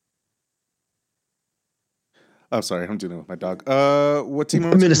 Oh, sorry, I'm dealing with my dog. What team?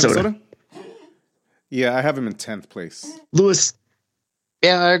 Minnesota. Yeah, I have him in 10th place. Lewis.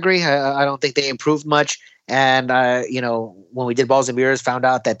 Yeah, I agree. I don't think they improved much. And, when we did Balls and Beers, found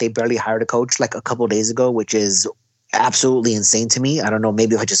out that they barely hired a coach like a couple of days ago, which is absolutely insane to me. I don't know.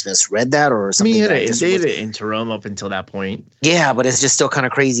 Maybe I just misread that or something. They had an interim up until that point. Yeah, but it's just still kind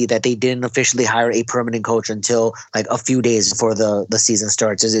of crazy that they didn't officially hire a permanent coach until like a few days before the season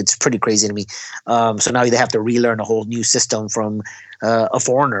starts. It's pretty crazy to me. So now they have to relearn a whole new system from a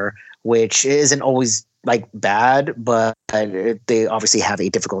foreigner, which isn't always like bad, but they obviously have a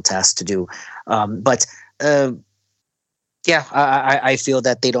difficult task to do. I feel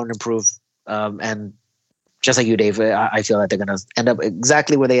that they don't improve. And just like you, Dave, I feel that they're going to end up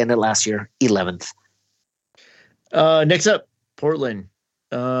exactly where they ended last year, 11th. Next up, Portland.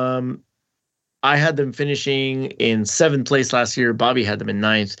 I had them finishing in 7th place last year. Bobby had them in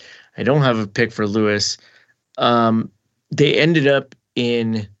 9th. I don't have a pick for Lewis. They ended up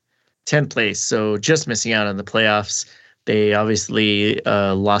in 10th place, so just missing out on the playoffs. They obviously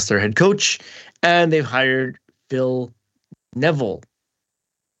lost their head coach, and they've hired Phil Neville.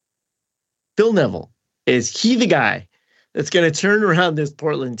 Phil Neville, is he the guy that's going to turn around this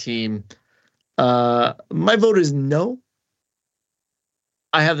Portland team? My vote is no.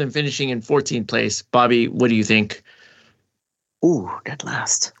 I have them finishing in 14th place. Bobby, what do you think? Ooh, dead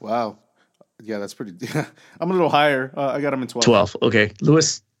last. Wow. Yeah, that's pretty. I'm a little higher. I got them in 12. 12. Okay.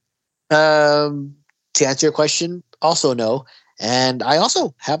 Lewis? To answer your question, also no. And I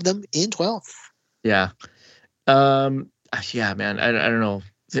also have them in 12th. Yeah. Yeah, man. I don't know.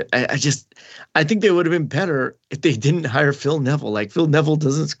 I think they would have been better if they didn't hire Phil Neville. Like, Phil Neville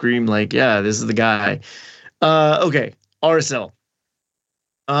doesn't scream like, yeah, this is the guy. Okay. RSL.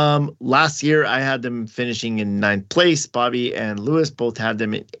 Last year I had them finishing in 9th place. Bobby and Lewis both had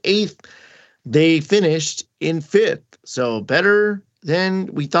them in 8th. They finished in 5th. So better than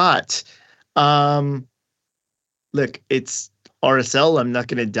we thought. Look, it's RSL. I'm not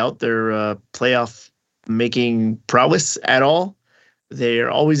going to doubt their playoff making prowess at all. They are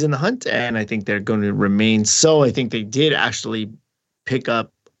always in the hunt, and I think they're going to remain so. I think they did actually pick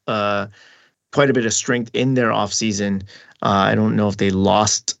up quite a bit of strength in their offseason. I don't know if they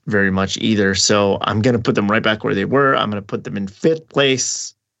lost very much either, so I'm going to put them right back where they were. I'm going to put them in 5th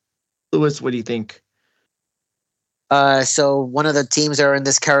place. Lewis, what do you think? So one of the teams that are in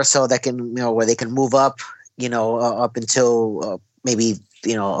this carousel that can, where they can move up, up until maybe, a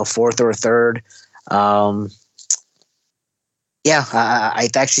 4th or a 3rd. Yeah, I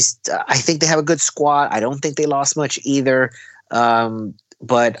think they have a good squad. I don't think they lost much either.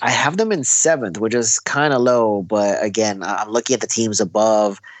 But I have them in 7th, which is kind of low. But again, I'm looking at the teams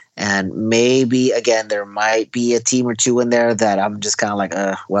above, and maybe again there might be a team or two in there that I'm just kind of like,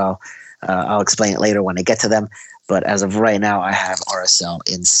 I'll explain it later when I get to them. But as of right now, I have RSL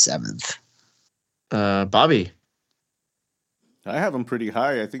in 7th. Bobby, I have them pretty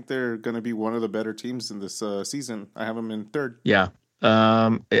high. I think they're going to be one of the better teams in this season. I have them in 3rd. Yeah,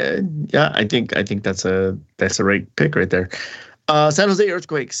 I think that's a right pick right there. San Jose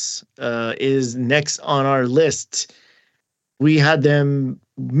Earthquakes is next on our list. We had them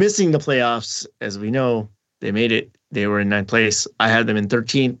missing the playoffs. As we know, they made it. They were in 9th place. I had them in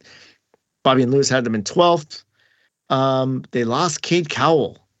 13th. Bobby and Lewis had them in 12th. They lost Cade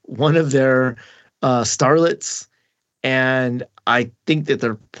Cowell, one of their starlets, and I think that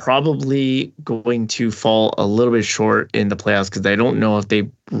they're probably going to fall a little bit short in the playoffs because I don't know if they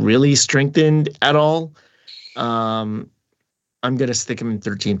really strengthened at all. I'm going to stick them in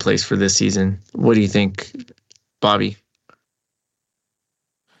 13th place for this season. What do you think, Bobby?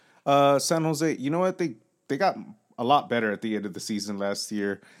 San Jose, you know what? They got a lot better at the end of the season last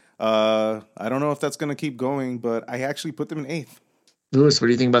year. I don't know if that's going to keep going, but I actually put them in 8th. Lewis, what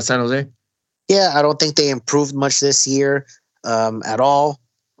do you think about San Jose? Yeah, I don't think they improved much this year at all.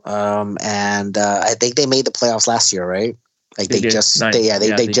 And I think they made the playoffs last year, right? Like they just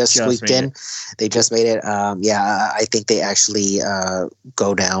squeaked in. They just made it. I think they actually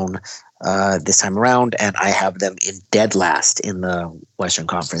go down this time around, and I have them in dead last in the Western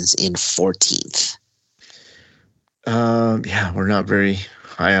Conference in 14th. We're not very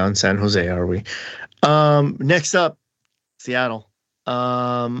high on San Jose, are we? Next up, Seattle.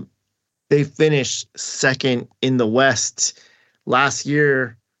 They finished 2nd in the West last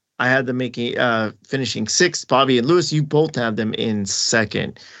year. I had them finishing 6th. Bobby and Lewis, you both have them in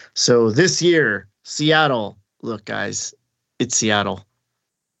 2nd. So this year, Seattle, look, guys, it's Seattle.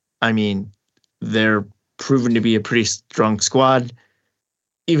 I mean, they're proven to be a pretty strong squad.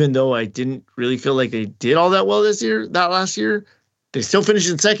 Even though I didn't really feel like they did all that well last year, they still finished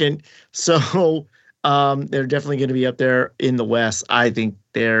in 2nd. So they're definitely going to be up there in the West. I think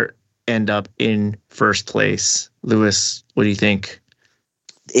they're end up in 1st place. Lewis, what do you think?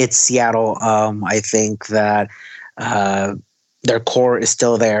 It's Seattle. I think that their core is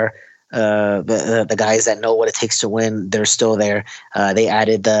still there. The guys that know what it takes to win, they're still there. They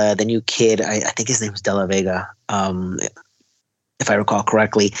added the new kid. I think his name is De La Vega. If I recall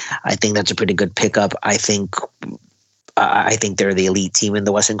correctly, I think that's a pretty good pickup. I think they're the elite team in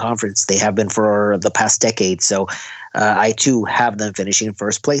the Western Conference. They have been for the past decade. So I too have them finishing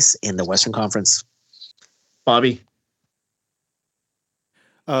 1st place in the Western Conference. Bobby.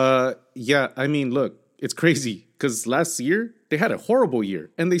 I mean, look, it's crazy because last year they had a horrible year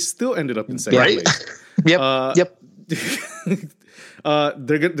and they still ended up in 2nd place. Yep. Yep.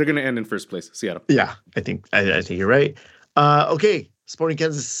 They're going to end in first place, Seattle. Yeah, I think you're right. Okay, Sporting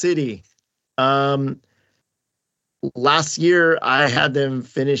Kansas City. Last year I had them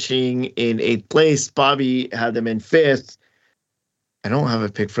finishing in 8th place. Bobby had them in 5th. I don't have a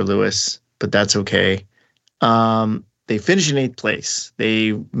pick for Lewis, but that's okay. They finished in 8th place.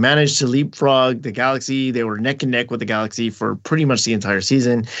 They managed to leapfrog the Galaxy. They were neck and neck with the Galaxy for pretty much the entire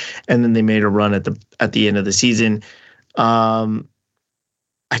season, and then they made a run at the end of the season. I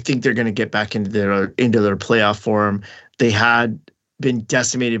think they're going to get back into their playoff form. They had been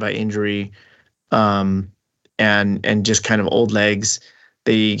decimated by injury, and just kind of old legs.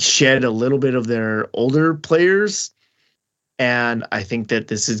 They shed a little bit of their older players, and I think that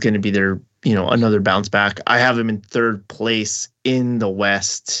this is going to be their, another bounce back. I have them in 3rd place in the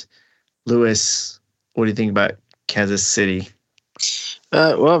West. Lewis, what do you think about Kansas City?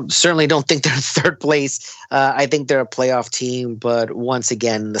 Well, certainly don't think they're in 3rd place. I think they're a playoff team, but once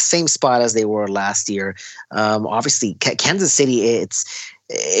again, the same spot as they were last year. Obviously, Kansas City,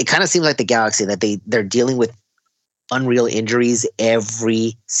 it kind of seems like the Galaxy that they're dealing with unreal injuries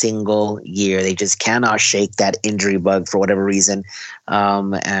every single year. They just cannot shake that injury bug for whatever reason,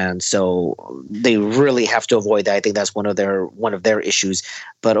 and so they really have to avoid that. I think that's one of their issues.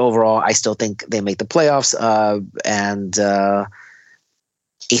 But overall, I still think they make the playoffs, and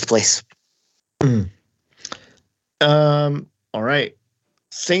 8th place. All right,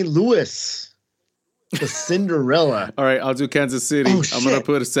 St. Louis. The Cinderella. All right, I'll do Kansas City. I'm going to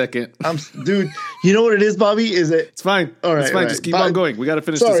put a second. Dude, you know what it is, Bobby? It's fine. All right, it's fine. Right. Just keep on going. We got to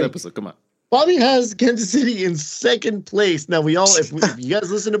finish this episode. Come on. Bobby has Kansas City in 2nd place. Now, if you guys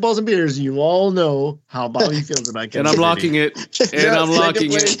listen to Balls and Beers, you all know how Bobby feels about Kansas City. And I'm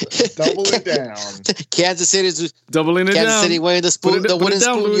locking it. Double it down. Kansas City's doubling it Kansas down. City winning the spoon, the wooden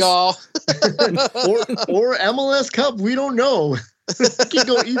spoon, y'all. or MLS Cup. We don't know. It can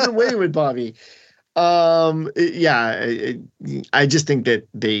go either way with Bobby. I just think that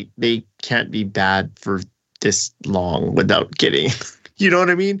they can't be bad for this long without getting, you know what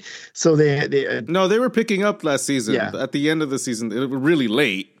I mean? So they were picking up last season. Yeah. At the end of the season, they were really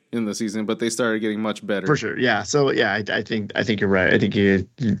late in the season, but they started getting much better for sure. Yeah. So I think you're right. I think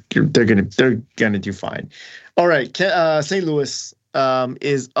they're gonna do fine. All right. St. Louis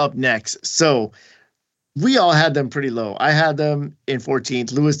is up next. So we all had them pretty low. I had them in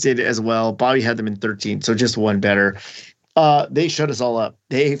 14th. Lewis did as well. Bobby had them in 13th, so just one better. They shut us all up.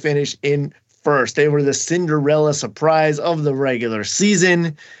 They finished in 1st. They were the Cinderella surprise of the regular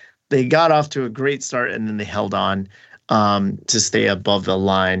season. They got off to a great start, and then they held on to stay above the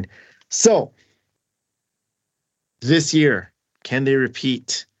line. So this year, can they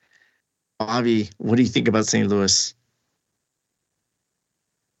repeat? Bobby, what do you think about St. Louis?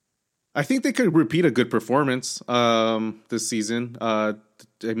 I think they could repeat a good performance this season. I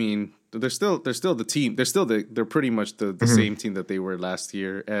mean, they're still the team. They're pretty much the same team that they were last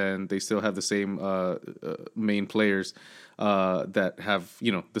year, and they still have the same main players that have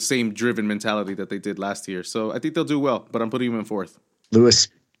the same driven mentality that they did last year. So I think they'll do well. But I'm putting them in 4th. Lewis.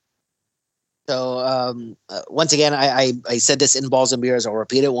 So once again, I said this in Balls and Beers. I'll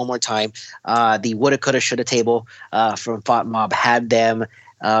repeat it one more time. The woulda, coulda, shoulda table from Thought Mob had them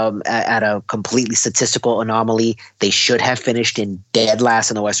at a completely statistical anomaly. They should have finished in dead last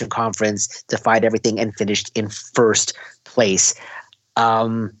in the Western Conference, defied everything, and finished in 1st place.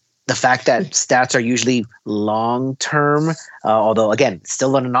 The fact that stats are usually long-term, although, again,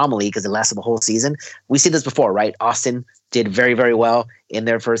 still an anomaly because it lasted the whole season. We've seen this before, right? Austin did very, very well in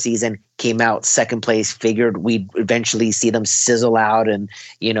their first season, came out 2nd place, figured we'd eventually see them sizzle out and,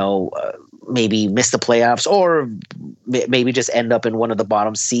 maybe miss the playoffs or maybe just end up in one of the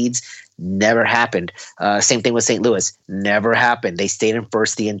bottom seeds. Never happened. Same thing with St. Louis. Never happened. They stayed in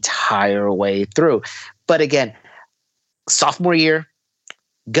 1st the entire way through. But again, sophomore year,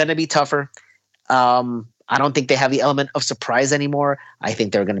 gonna be tougher. I don't think they have the element of surprise anymore. I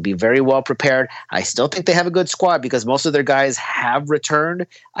think they're going to be very well prepared. I still think they have a good squad because most of their guys have returned.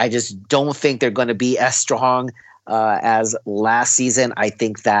 I just don't think they're going to be as strong as last season. I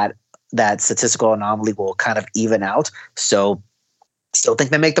think that statistical anomaly will kind of even out. So still think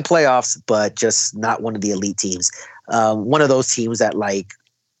they make the playoffs, but just not one of the elite teams. One of those teams that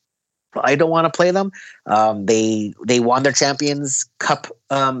I don't want to play them. They won their Champions Cup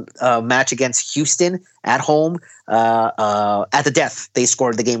match against Houston at home at the death. They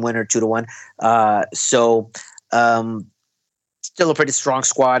scored the game winner 2-1. So still a pretty strong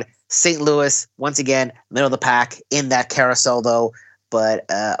squad. St. Louis, once again, middle of the pack in that carousel, though. But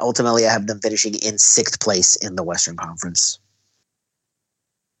ultimately, I have them finishing in 6th place in the Western Conference.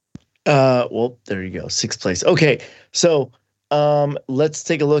 Well, there you go. Sixth place. Okay. So let's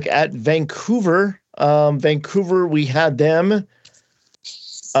take a look at Vancouver. Vancouver, we had them.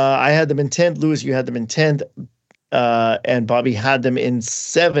 I had them in 10th. Lewis, you had them in 10th. And Bobby had them in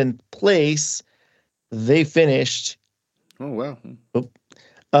 7th place. They finished. Oh, wow.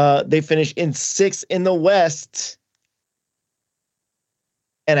 They finished in 6th in the West.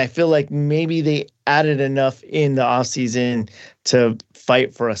 And I feel like maybe they added enough in the offseason to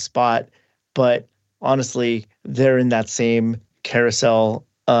fight for a spot. But honestly, they're in that same carousel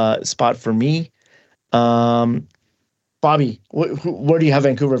spot for me. Bobby, where do you have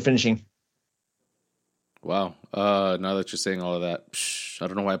Vancouver finishing? Wow. Now that you're saying all of that, I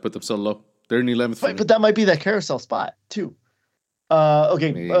don't know why I put them so low. They're in 11th. But that might be that carousel spot too.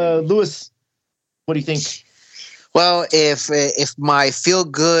 Okay, Lewis, what do you think? Well, if my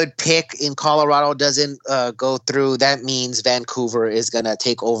feel-good pick in Colorado doesn't go through, that means Vancouver is going to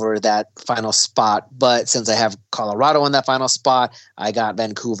take over that final spot. But since I have Colorado in that final spot, I got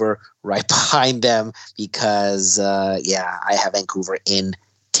Vancouver right behind them because, I have Vancouver in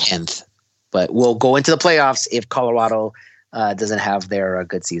 10th. But we'll go into the playoffs if Colorado doesn't have their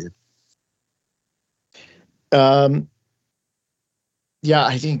good season. I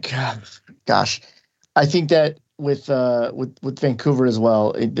think, I think that with Vancouver as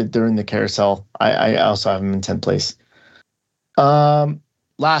well, they're in the carousel. I also have them in 10th place.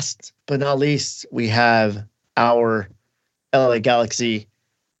 Last but not least, we have our LA Galaxy.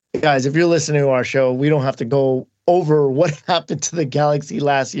 Guys, if you're listening to our show, we don't have to go over what happened to the Galaxy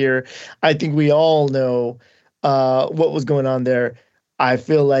last year. I think we all know what was going on there. I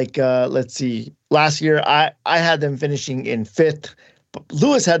feel like, let's see, last year I had them finishing in 5th.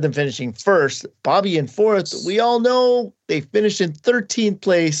 Lewis had them finishing 1st, Bobby in 4th. We all know they finished in 13th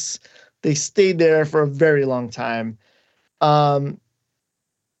place. They stayed there for a very long time. I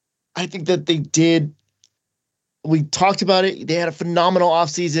think that they did. We talked about it. They had a phenomenal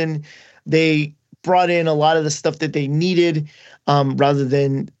offseason. They brought in a lot of the stuff that they needed rather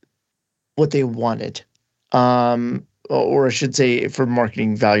than what they wanted. Or I should say for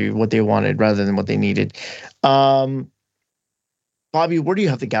marketing value, what they wanted rather than what they needed. Bobby, where do you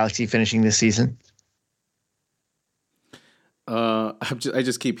have the Galaxy finishing this season? I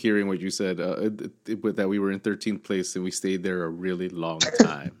just keep hearing what you said, that we were in 13th place and we stayed there a really long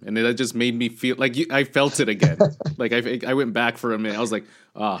time. And that just made me feel like I felt it again. Like I went back for a minute. I was like,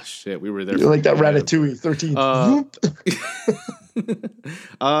 oh, shit, we were there. You're like that Ratatouille,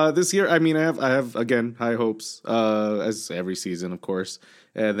 13th. This year, I mean, I have again, high hopes, as every season, of course.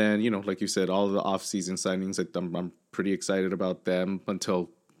 And then, like you said, all of the off-season signings, I'm pretty excited about them until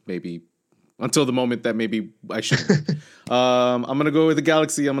the moment that maybe I shouldn't. I'm going to go with the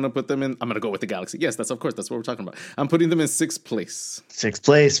Galaxy. I'm going to go with the Galaxy. Yes, that's what we're talking about. I'm putting them in 6th place. 6th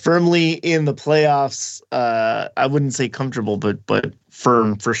place, firmly in the playoffs. I wouldn't say comfortable, but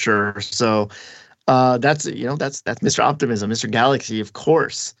firm for sure. So that's Mr. Optimism, Mr. Galaxy, of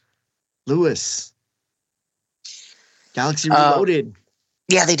course. Lewis, Galaxy reloaded.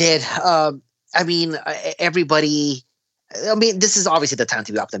 Yeah, they did. Everybody. This is obviously the time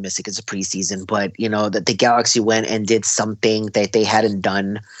to be optimistic. It's a preseason, but that the Galaxy went and did something that they hadn't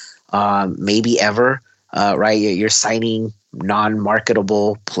done, maybe ever. Right? You're signing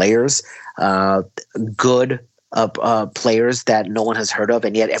non-marketable players, good players that no one has heard of,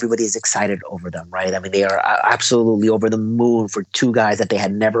 and yet everybody is excited over them. Right? I mean, they are absolutely over the moon for two guys that they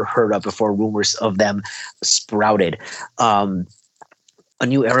had never heard of before rumors of them sprouted. A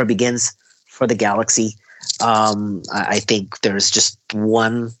new era begins for the Galaxy. I think there's just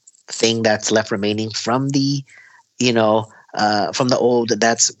one thing that's left remaining from the old.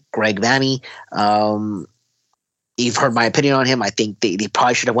 That's Greg Vanney. You've heard my opinion on him. I think they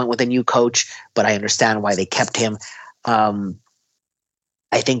probably should have went with a new coach, but I understand why they kept him. I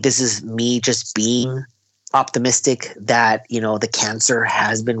think this is me just being optimistic that, the cancer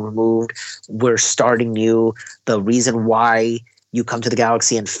has been removed. We're starting new. The reason why you come to the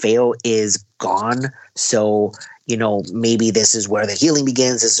Galaxy and fail is gone. So, maybe this is where the healing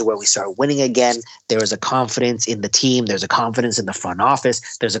begins. This is where we start winning again. There is a confidence in the team. There's a confidence in the front office.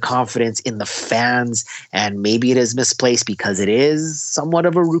 There's a confidence in the fans. And maybe it is misplaced because it is somewhat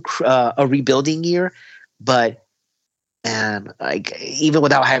of a rebuilding year. But, man, even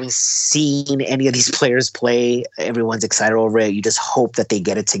without having seen any of these players play, everyone's excited over it. You just hope that they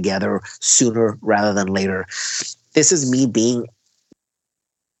get it together sooner rather than later. This is me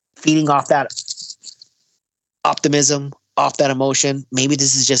feeding off that optimism, off that emotion. Maybe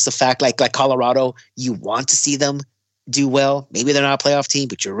this is just a fact, like Colorado, you want to see them do well. Maybe they're not a playoff team,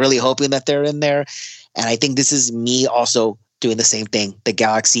 but you're really hoping that they're in there. And I think this is me also doing the same thing. The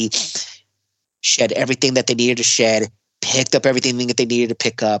Galaxy shed everything that they needed to shed, picked up everything that they needed to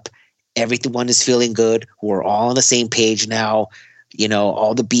pick up. Everyone is feeling good. We're all on the same page now. You know,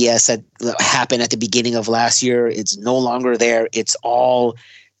 all the BS that happened at the beginning of last year, it's no longer there. It's full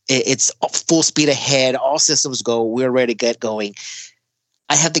speed ahead. All systems go. We're ready to get going.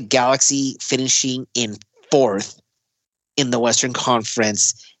 I have the Galaxy finishing in 4th in the Western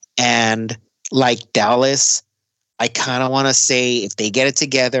Conference. And like Dallas, I kind of want to say if they get it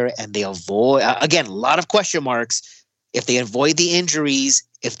together and they avoid, again, a lot of question marks, if they avoid the injuries,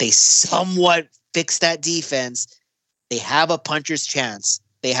 if they somewhat fix that defense, they have a puncher's chance.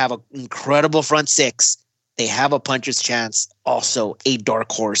 They have an incredible front six. They have a puncher's chance. Also a dark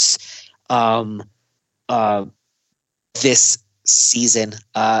horse this season.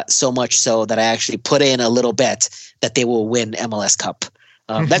 So much so that I actually put in a little bet that they will win MLS Cup.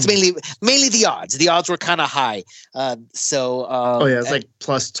 That's mainly the odds. The odds were kind of high. It's like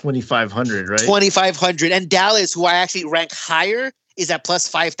plus 2,500, right? 2,500. And Dallas, who I actually rank higher, is at plus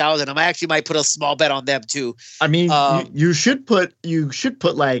 5,000. I actually might put a small bet on them too. I mean, you should put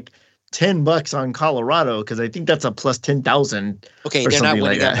like $10 on Colorado because I think that's a plus 10,000. Okay, they're not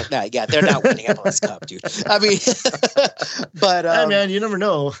winning. They're not winning MLS Cup, dude. I mean, but hey man, you never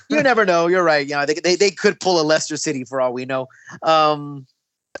know. You never know. You're right. You know, they could pull a Leicester City for all we know.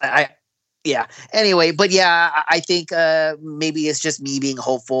 Anyway, but yeah, I think maybe it's just me being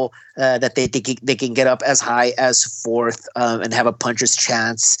hopeful that they can get up as high as 4th and have a puncher's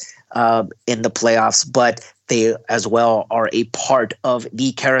chance in the playoffs. But they as well are a part of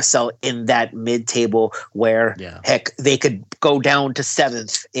the carousel in that mid-table where heck, they could go down to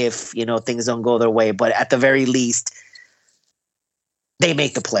 7th if things don't go their way. But at the very least, they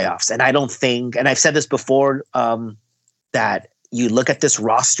make the playoffs. And I don't think, and I've said this before, that you look at this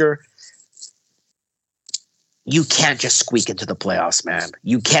roster. You can't just squeak into the playoffs, man.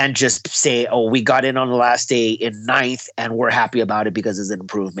 You can't just say, oh, we got in on the last day in 9th and we're happy about it because it's an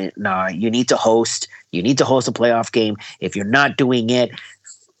improvement. No, you need to host. You need to host a playoff game. If you're not doing it,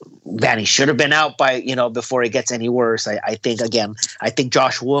 Vanny should have been out by, before it gets any worse. I think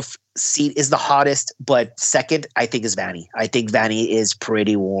Josh Wolf's seat is the hottest, but second, I think is Vanny. I think Vanny is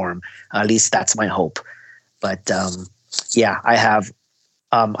pretty warm. At least that's my hope. But I have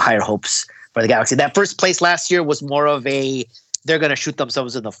higher hopes for the Galaxy. That first place last year was more of they're going to shoot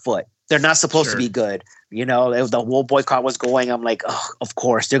themselves in the foot. They're not supposed to be good. The whole boycott was going. I'm like, oh, of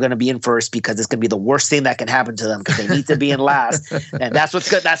course they're going to be in first because it's going to be the worst thing that can happen to them because they need to be in last. And that's what's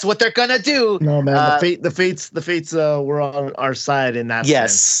good. That's what they're going to do. No, man, the fates were on our side in that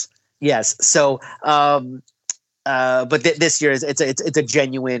sense. Yes. So, but this year it's a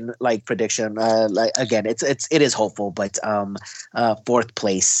genuine prediction. It is hopeful, but 4th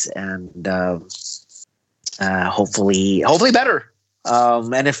place and hopefully better.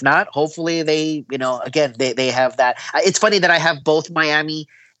 And if not, hopefully they have that. It's funny that I have both Miami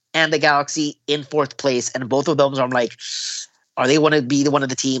and the Galaxy in 4th place, and both of them I'm like, are they want to be one of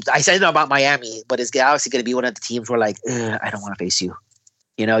the teams? I said about Miami, but is Galaxy going to be one of the teams where I don't want to face you?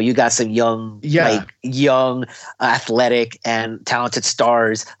 You got some young, athletic and talented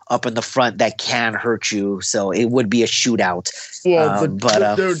stars up in the front that can hurt you. So it would be a shootout. Well,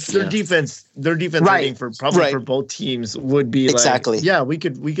 their defense rating for both teams would be exactly. We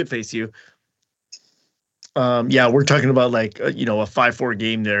could face you. We're talking about a 5-4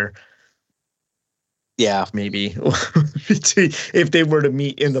 game there. Yeah, maybe if they were to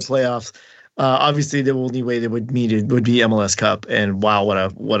meet in the playoffs. Obviously, the only way they would meet it would be MLS Cup, and wow, what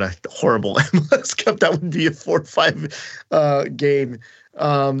a horrible MLS Cup that would be, a 4-5 game.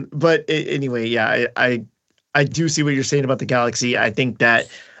 But anyway, I do see what you're saying about the Galaxy. I think that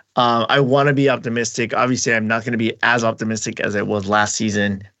I want to be optimistic. Obviously, I'm not going to be as optimistic as I was last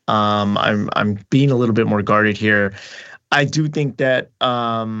season. I'm being a little bit more guarded here. I do think that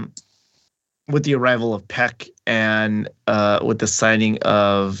with the arrival of Peck and with the signing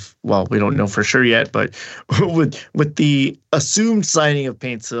of, well, we don't know for sure yet, but with the assumed signing of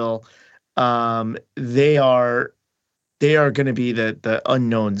Paintsill, they are going to be the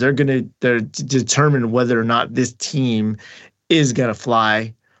unknowns. They're going to determine whether or not this team is going to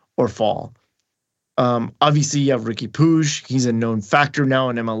fly or fall. Obviously, you have Ricky Puig. He's a known factor now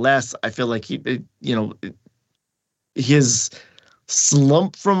in MLS. I feel like his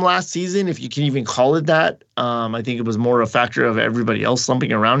slump from last season, if you can even call it that, I think it was more a factor of everybody else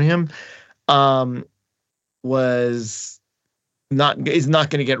slumping around him, is not going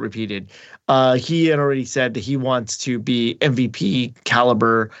to get repeated. He had already said that he wants to be MVP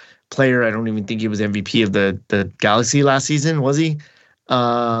caliber player. I don't even think he was MVP of the Galaxy last season, was he?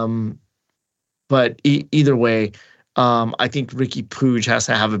 But either way, I think Ricky Puig has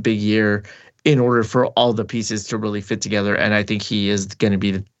to have a big year in order for all the pieces to really fit together. And I think he is going to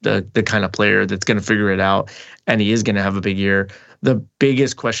be the kind of player that's going to figure it out, and he is going to have a big year. The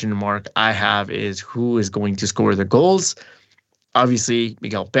biggest question mark I have is who is going to score the goals. Obviously,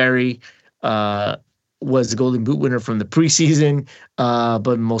 Miguel Berry was the Golden Boot winner from the preseason,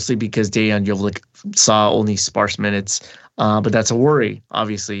 but mostly because Dejan Joveljic saw only sparse minutes. But that's a worry,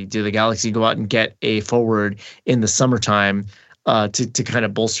 obviously. Do the Galaxy go out and get a forward in the summertime to kind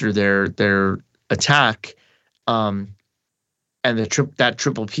of bolster their attack? And that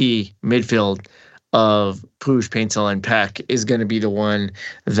triple P midfield of Puig, Paintel, and Peck is going to be the one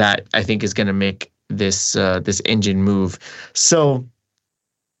that I think is going to make this engine move. So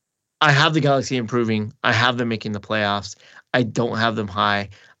I have the Galaxy improving. I have them making the playoffs. I don't have them high.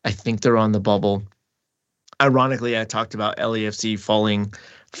 I think they're on the bubble. Ironically, I talked about LAFC falling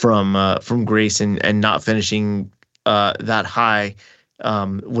from grace and not finishing that high,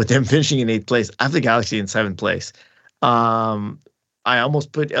 with them finishing in 8th place. I have the Galaxy in 7th place. I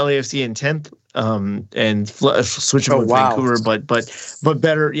almost put LAFC in 10th and switch them with Vancouver, but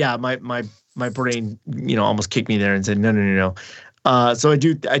better. Yeah, my brain almost kicked me there and said no. So I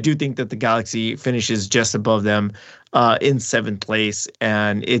do think that the Galaxy finishes just above them in 7th place,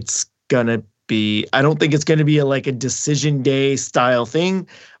 and it's gonna be. I don't think it's gonna be a decision day style thing,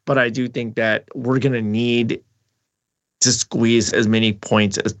 but I do think that we're gonna need to squeeze as many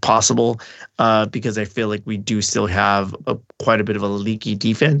points as possible, because I feel like we do still have quite a bit of a leaky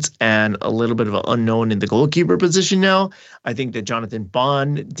defense and a little bit of an unknown in the goalkeeper position now. I think that Jonathan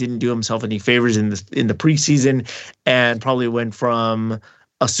Bond didn't do himself any favors in the preseason, and probably went from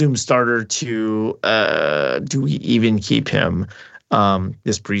assumed starter to do we even keep him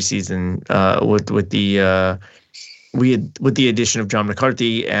this preseason with the addition of John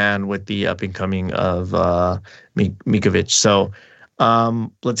McCarthy and with the up and coming of Mikovic. So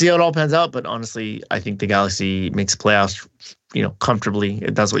let's see how it all pans out. But honestly, I think the Galaxy makes playoffs, comfortably.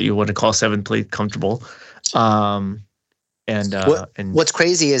 If that's what you want to call 7th place comfortable. And what's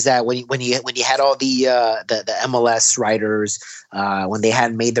crazy is that when you had all the MLS writers, when they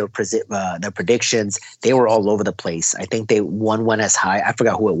had made their predictions, they were all over the place. I think one went as high. I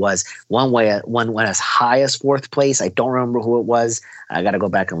forgot who it was. One went as high as 4th place. I don't remember who it was. I got to go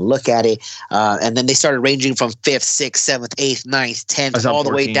back and look at it. And then they started ranging from 5th, 6th, 7th, 8th, 9th, 10th, all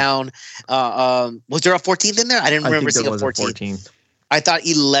the way down. Was there a 14th in there? I didn't remember seeing a 14th. I thought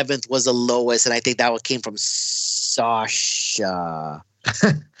 11th was the lowest, and I think that one came from Sasha.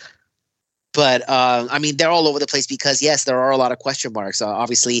 But I mean, they're all over the place because yes, there are a lot of question marks.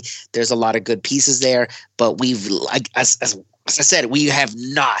 Obviously, there's a lot of good pieces there, but as I said, we have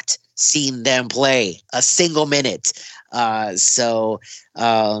not seen them play a single minute.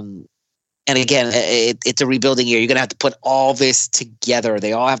 And again, it's a rebuilding year. You're going to have to put all this together.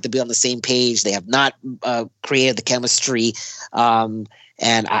 They all have to be on the same page. They have not created the chemistry. And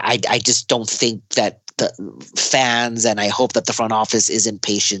I just don't think that the fans, and I hope that the front office isn't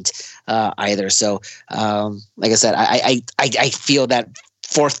patient either. So, like I said, I feel that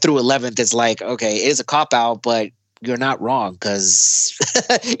 4th through 11th is like, okay, it is a cop-out, but you're not wrong because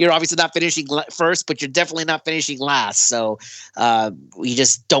you're obviously not finishing first, but you're definitely not finishing last. So we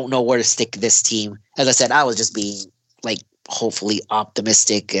just don't know where to stick this team. As I said, I was just being hopefully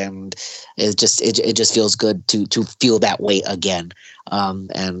optimistic, and it just feels good to feel that way again.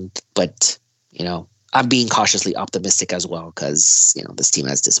 But I'm being cautiously optimistic as well because this team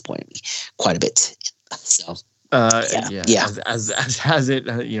has disappointed me quite a bit. So yeah. As has it,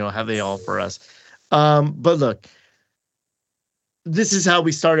 have they all for us? But look. This is how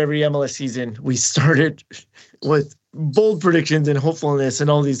we start every MLS season. We started with bold predictions and hopefulness and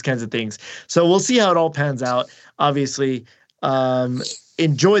all these kinds of things. So we'll see how it all pans out. Obviously,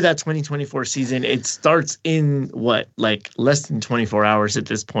 enjoy that 2024 season. It starts in less than 24 hours at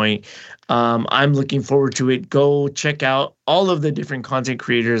this point. I'm looking forward to it. Go check out all of the different content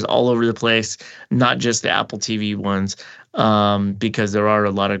creators all over the place, not just the Apple TV ones. Because there are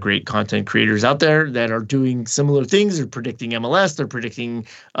a lot of great content creators out there that are doing similar things. They're predicting MLS. They're predicting.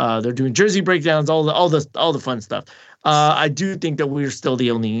 They're doing jersey breakdowns. All the fun stuff. I do think that we're still the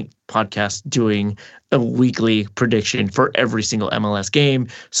only podcast doing a weekly prediction for every single MLS game.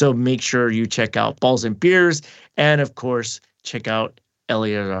 So make sure you check out Balls and Beers, and of course check out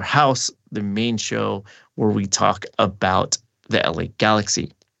LAisOurHouse, the main show where we talk about the LA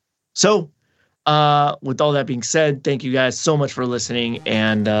Galaxy. So. With all that being said, thank you guys so much for listening,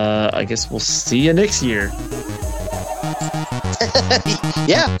 and I guess we'll see you next year.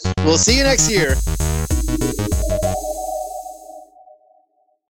 Yeah, we'll see you next year.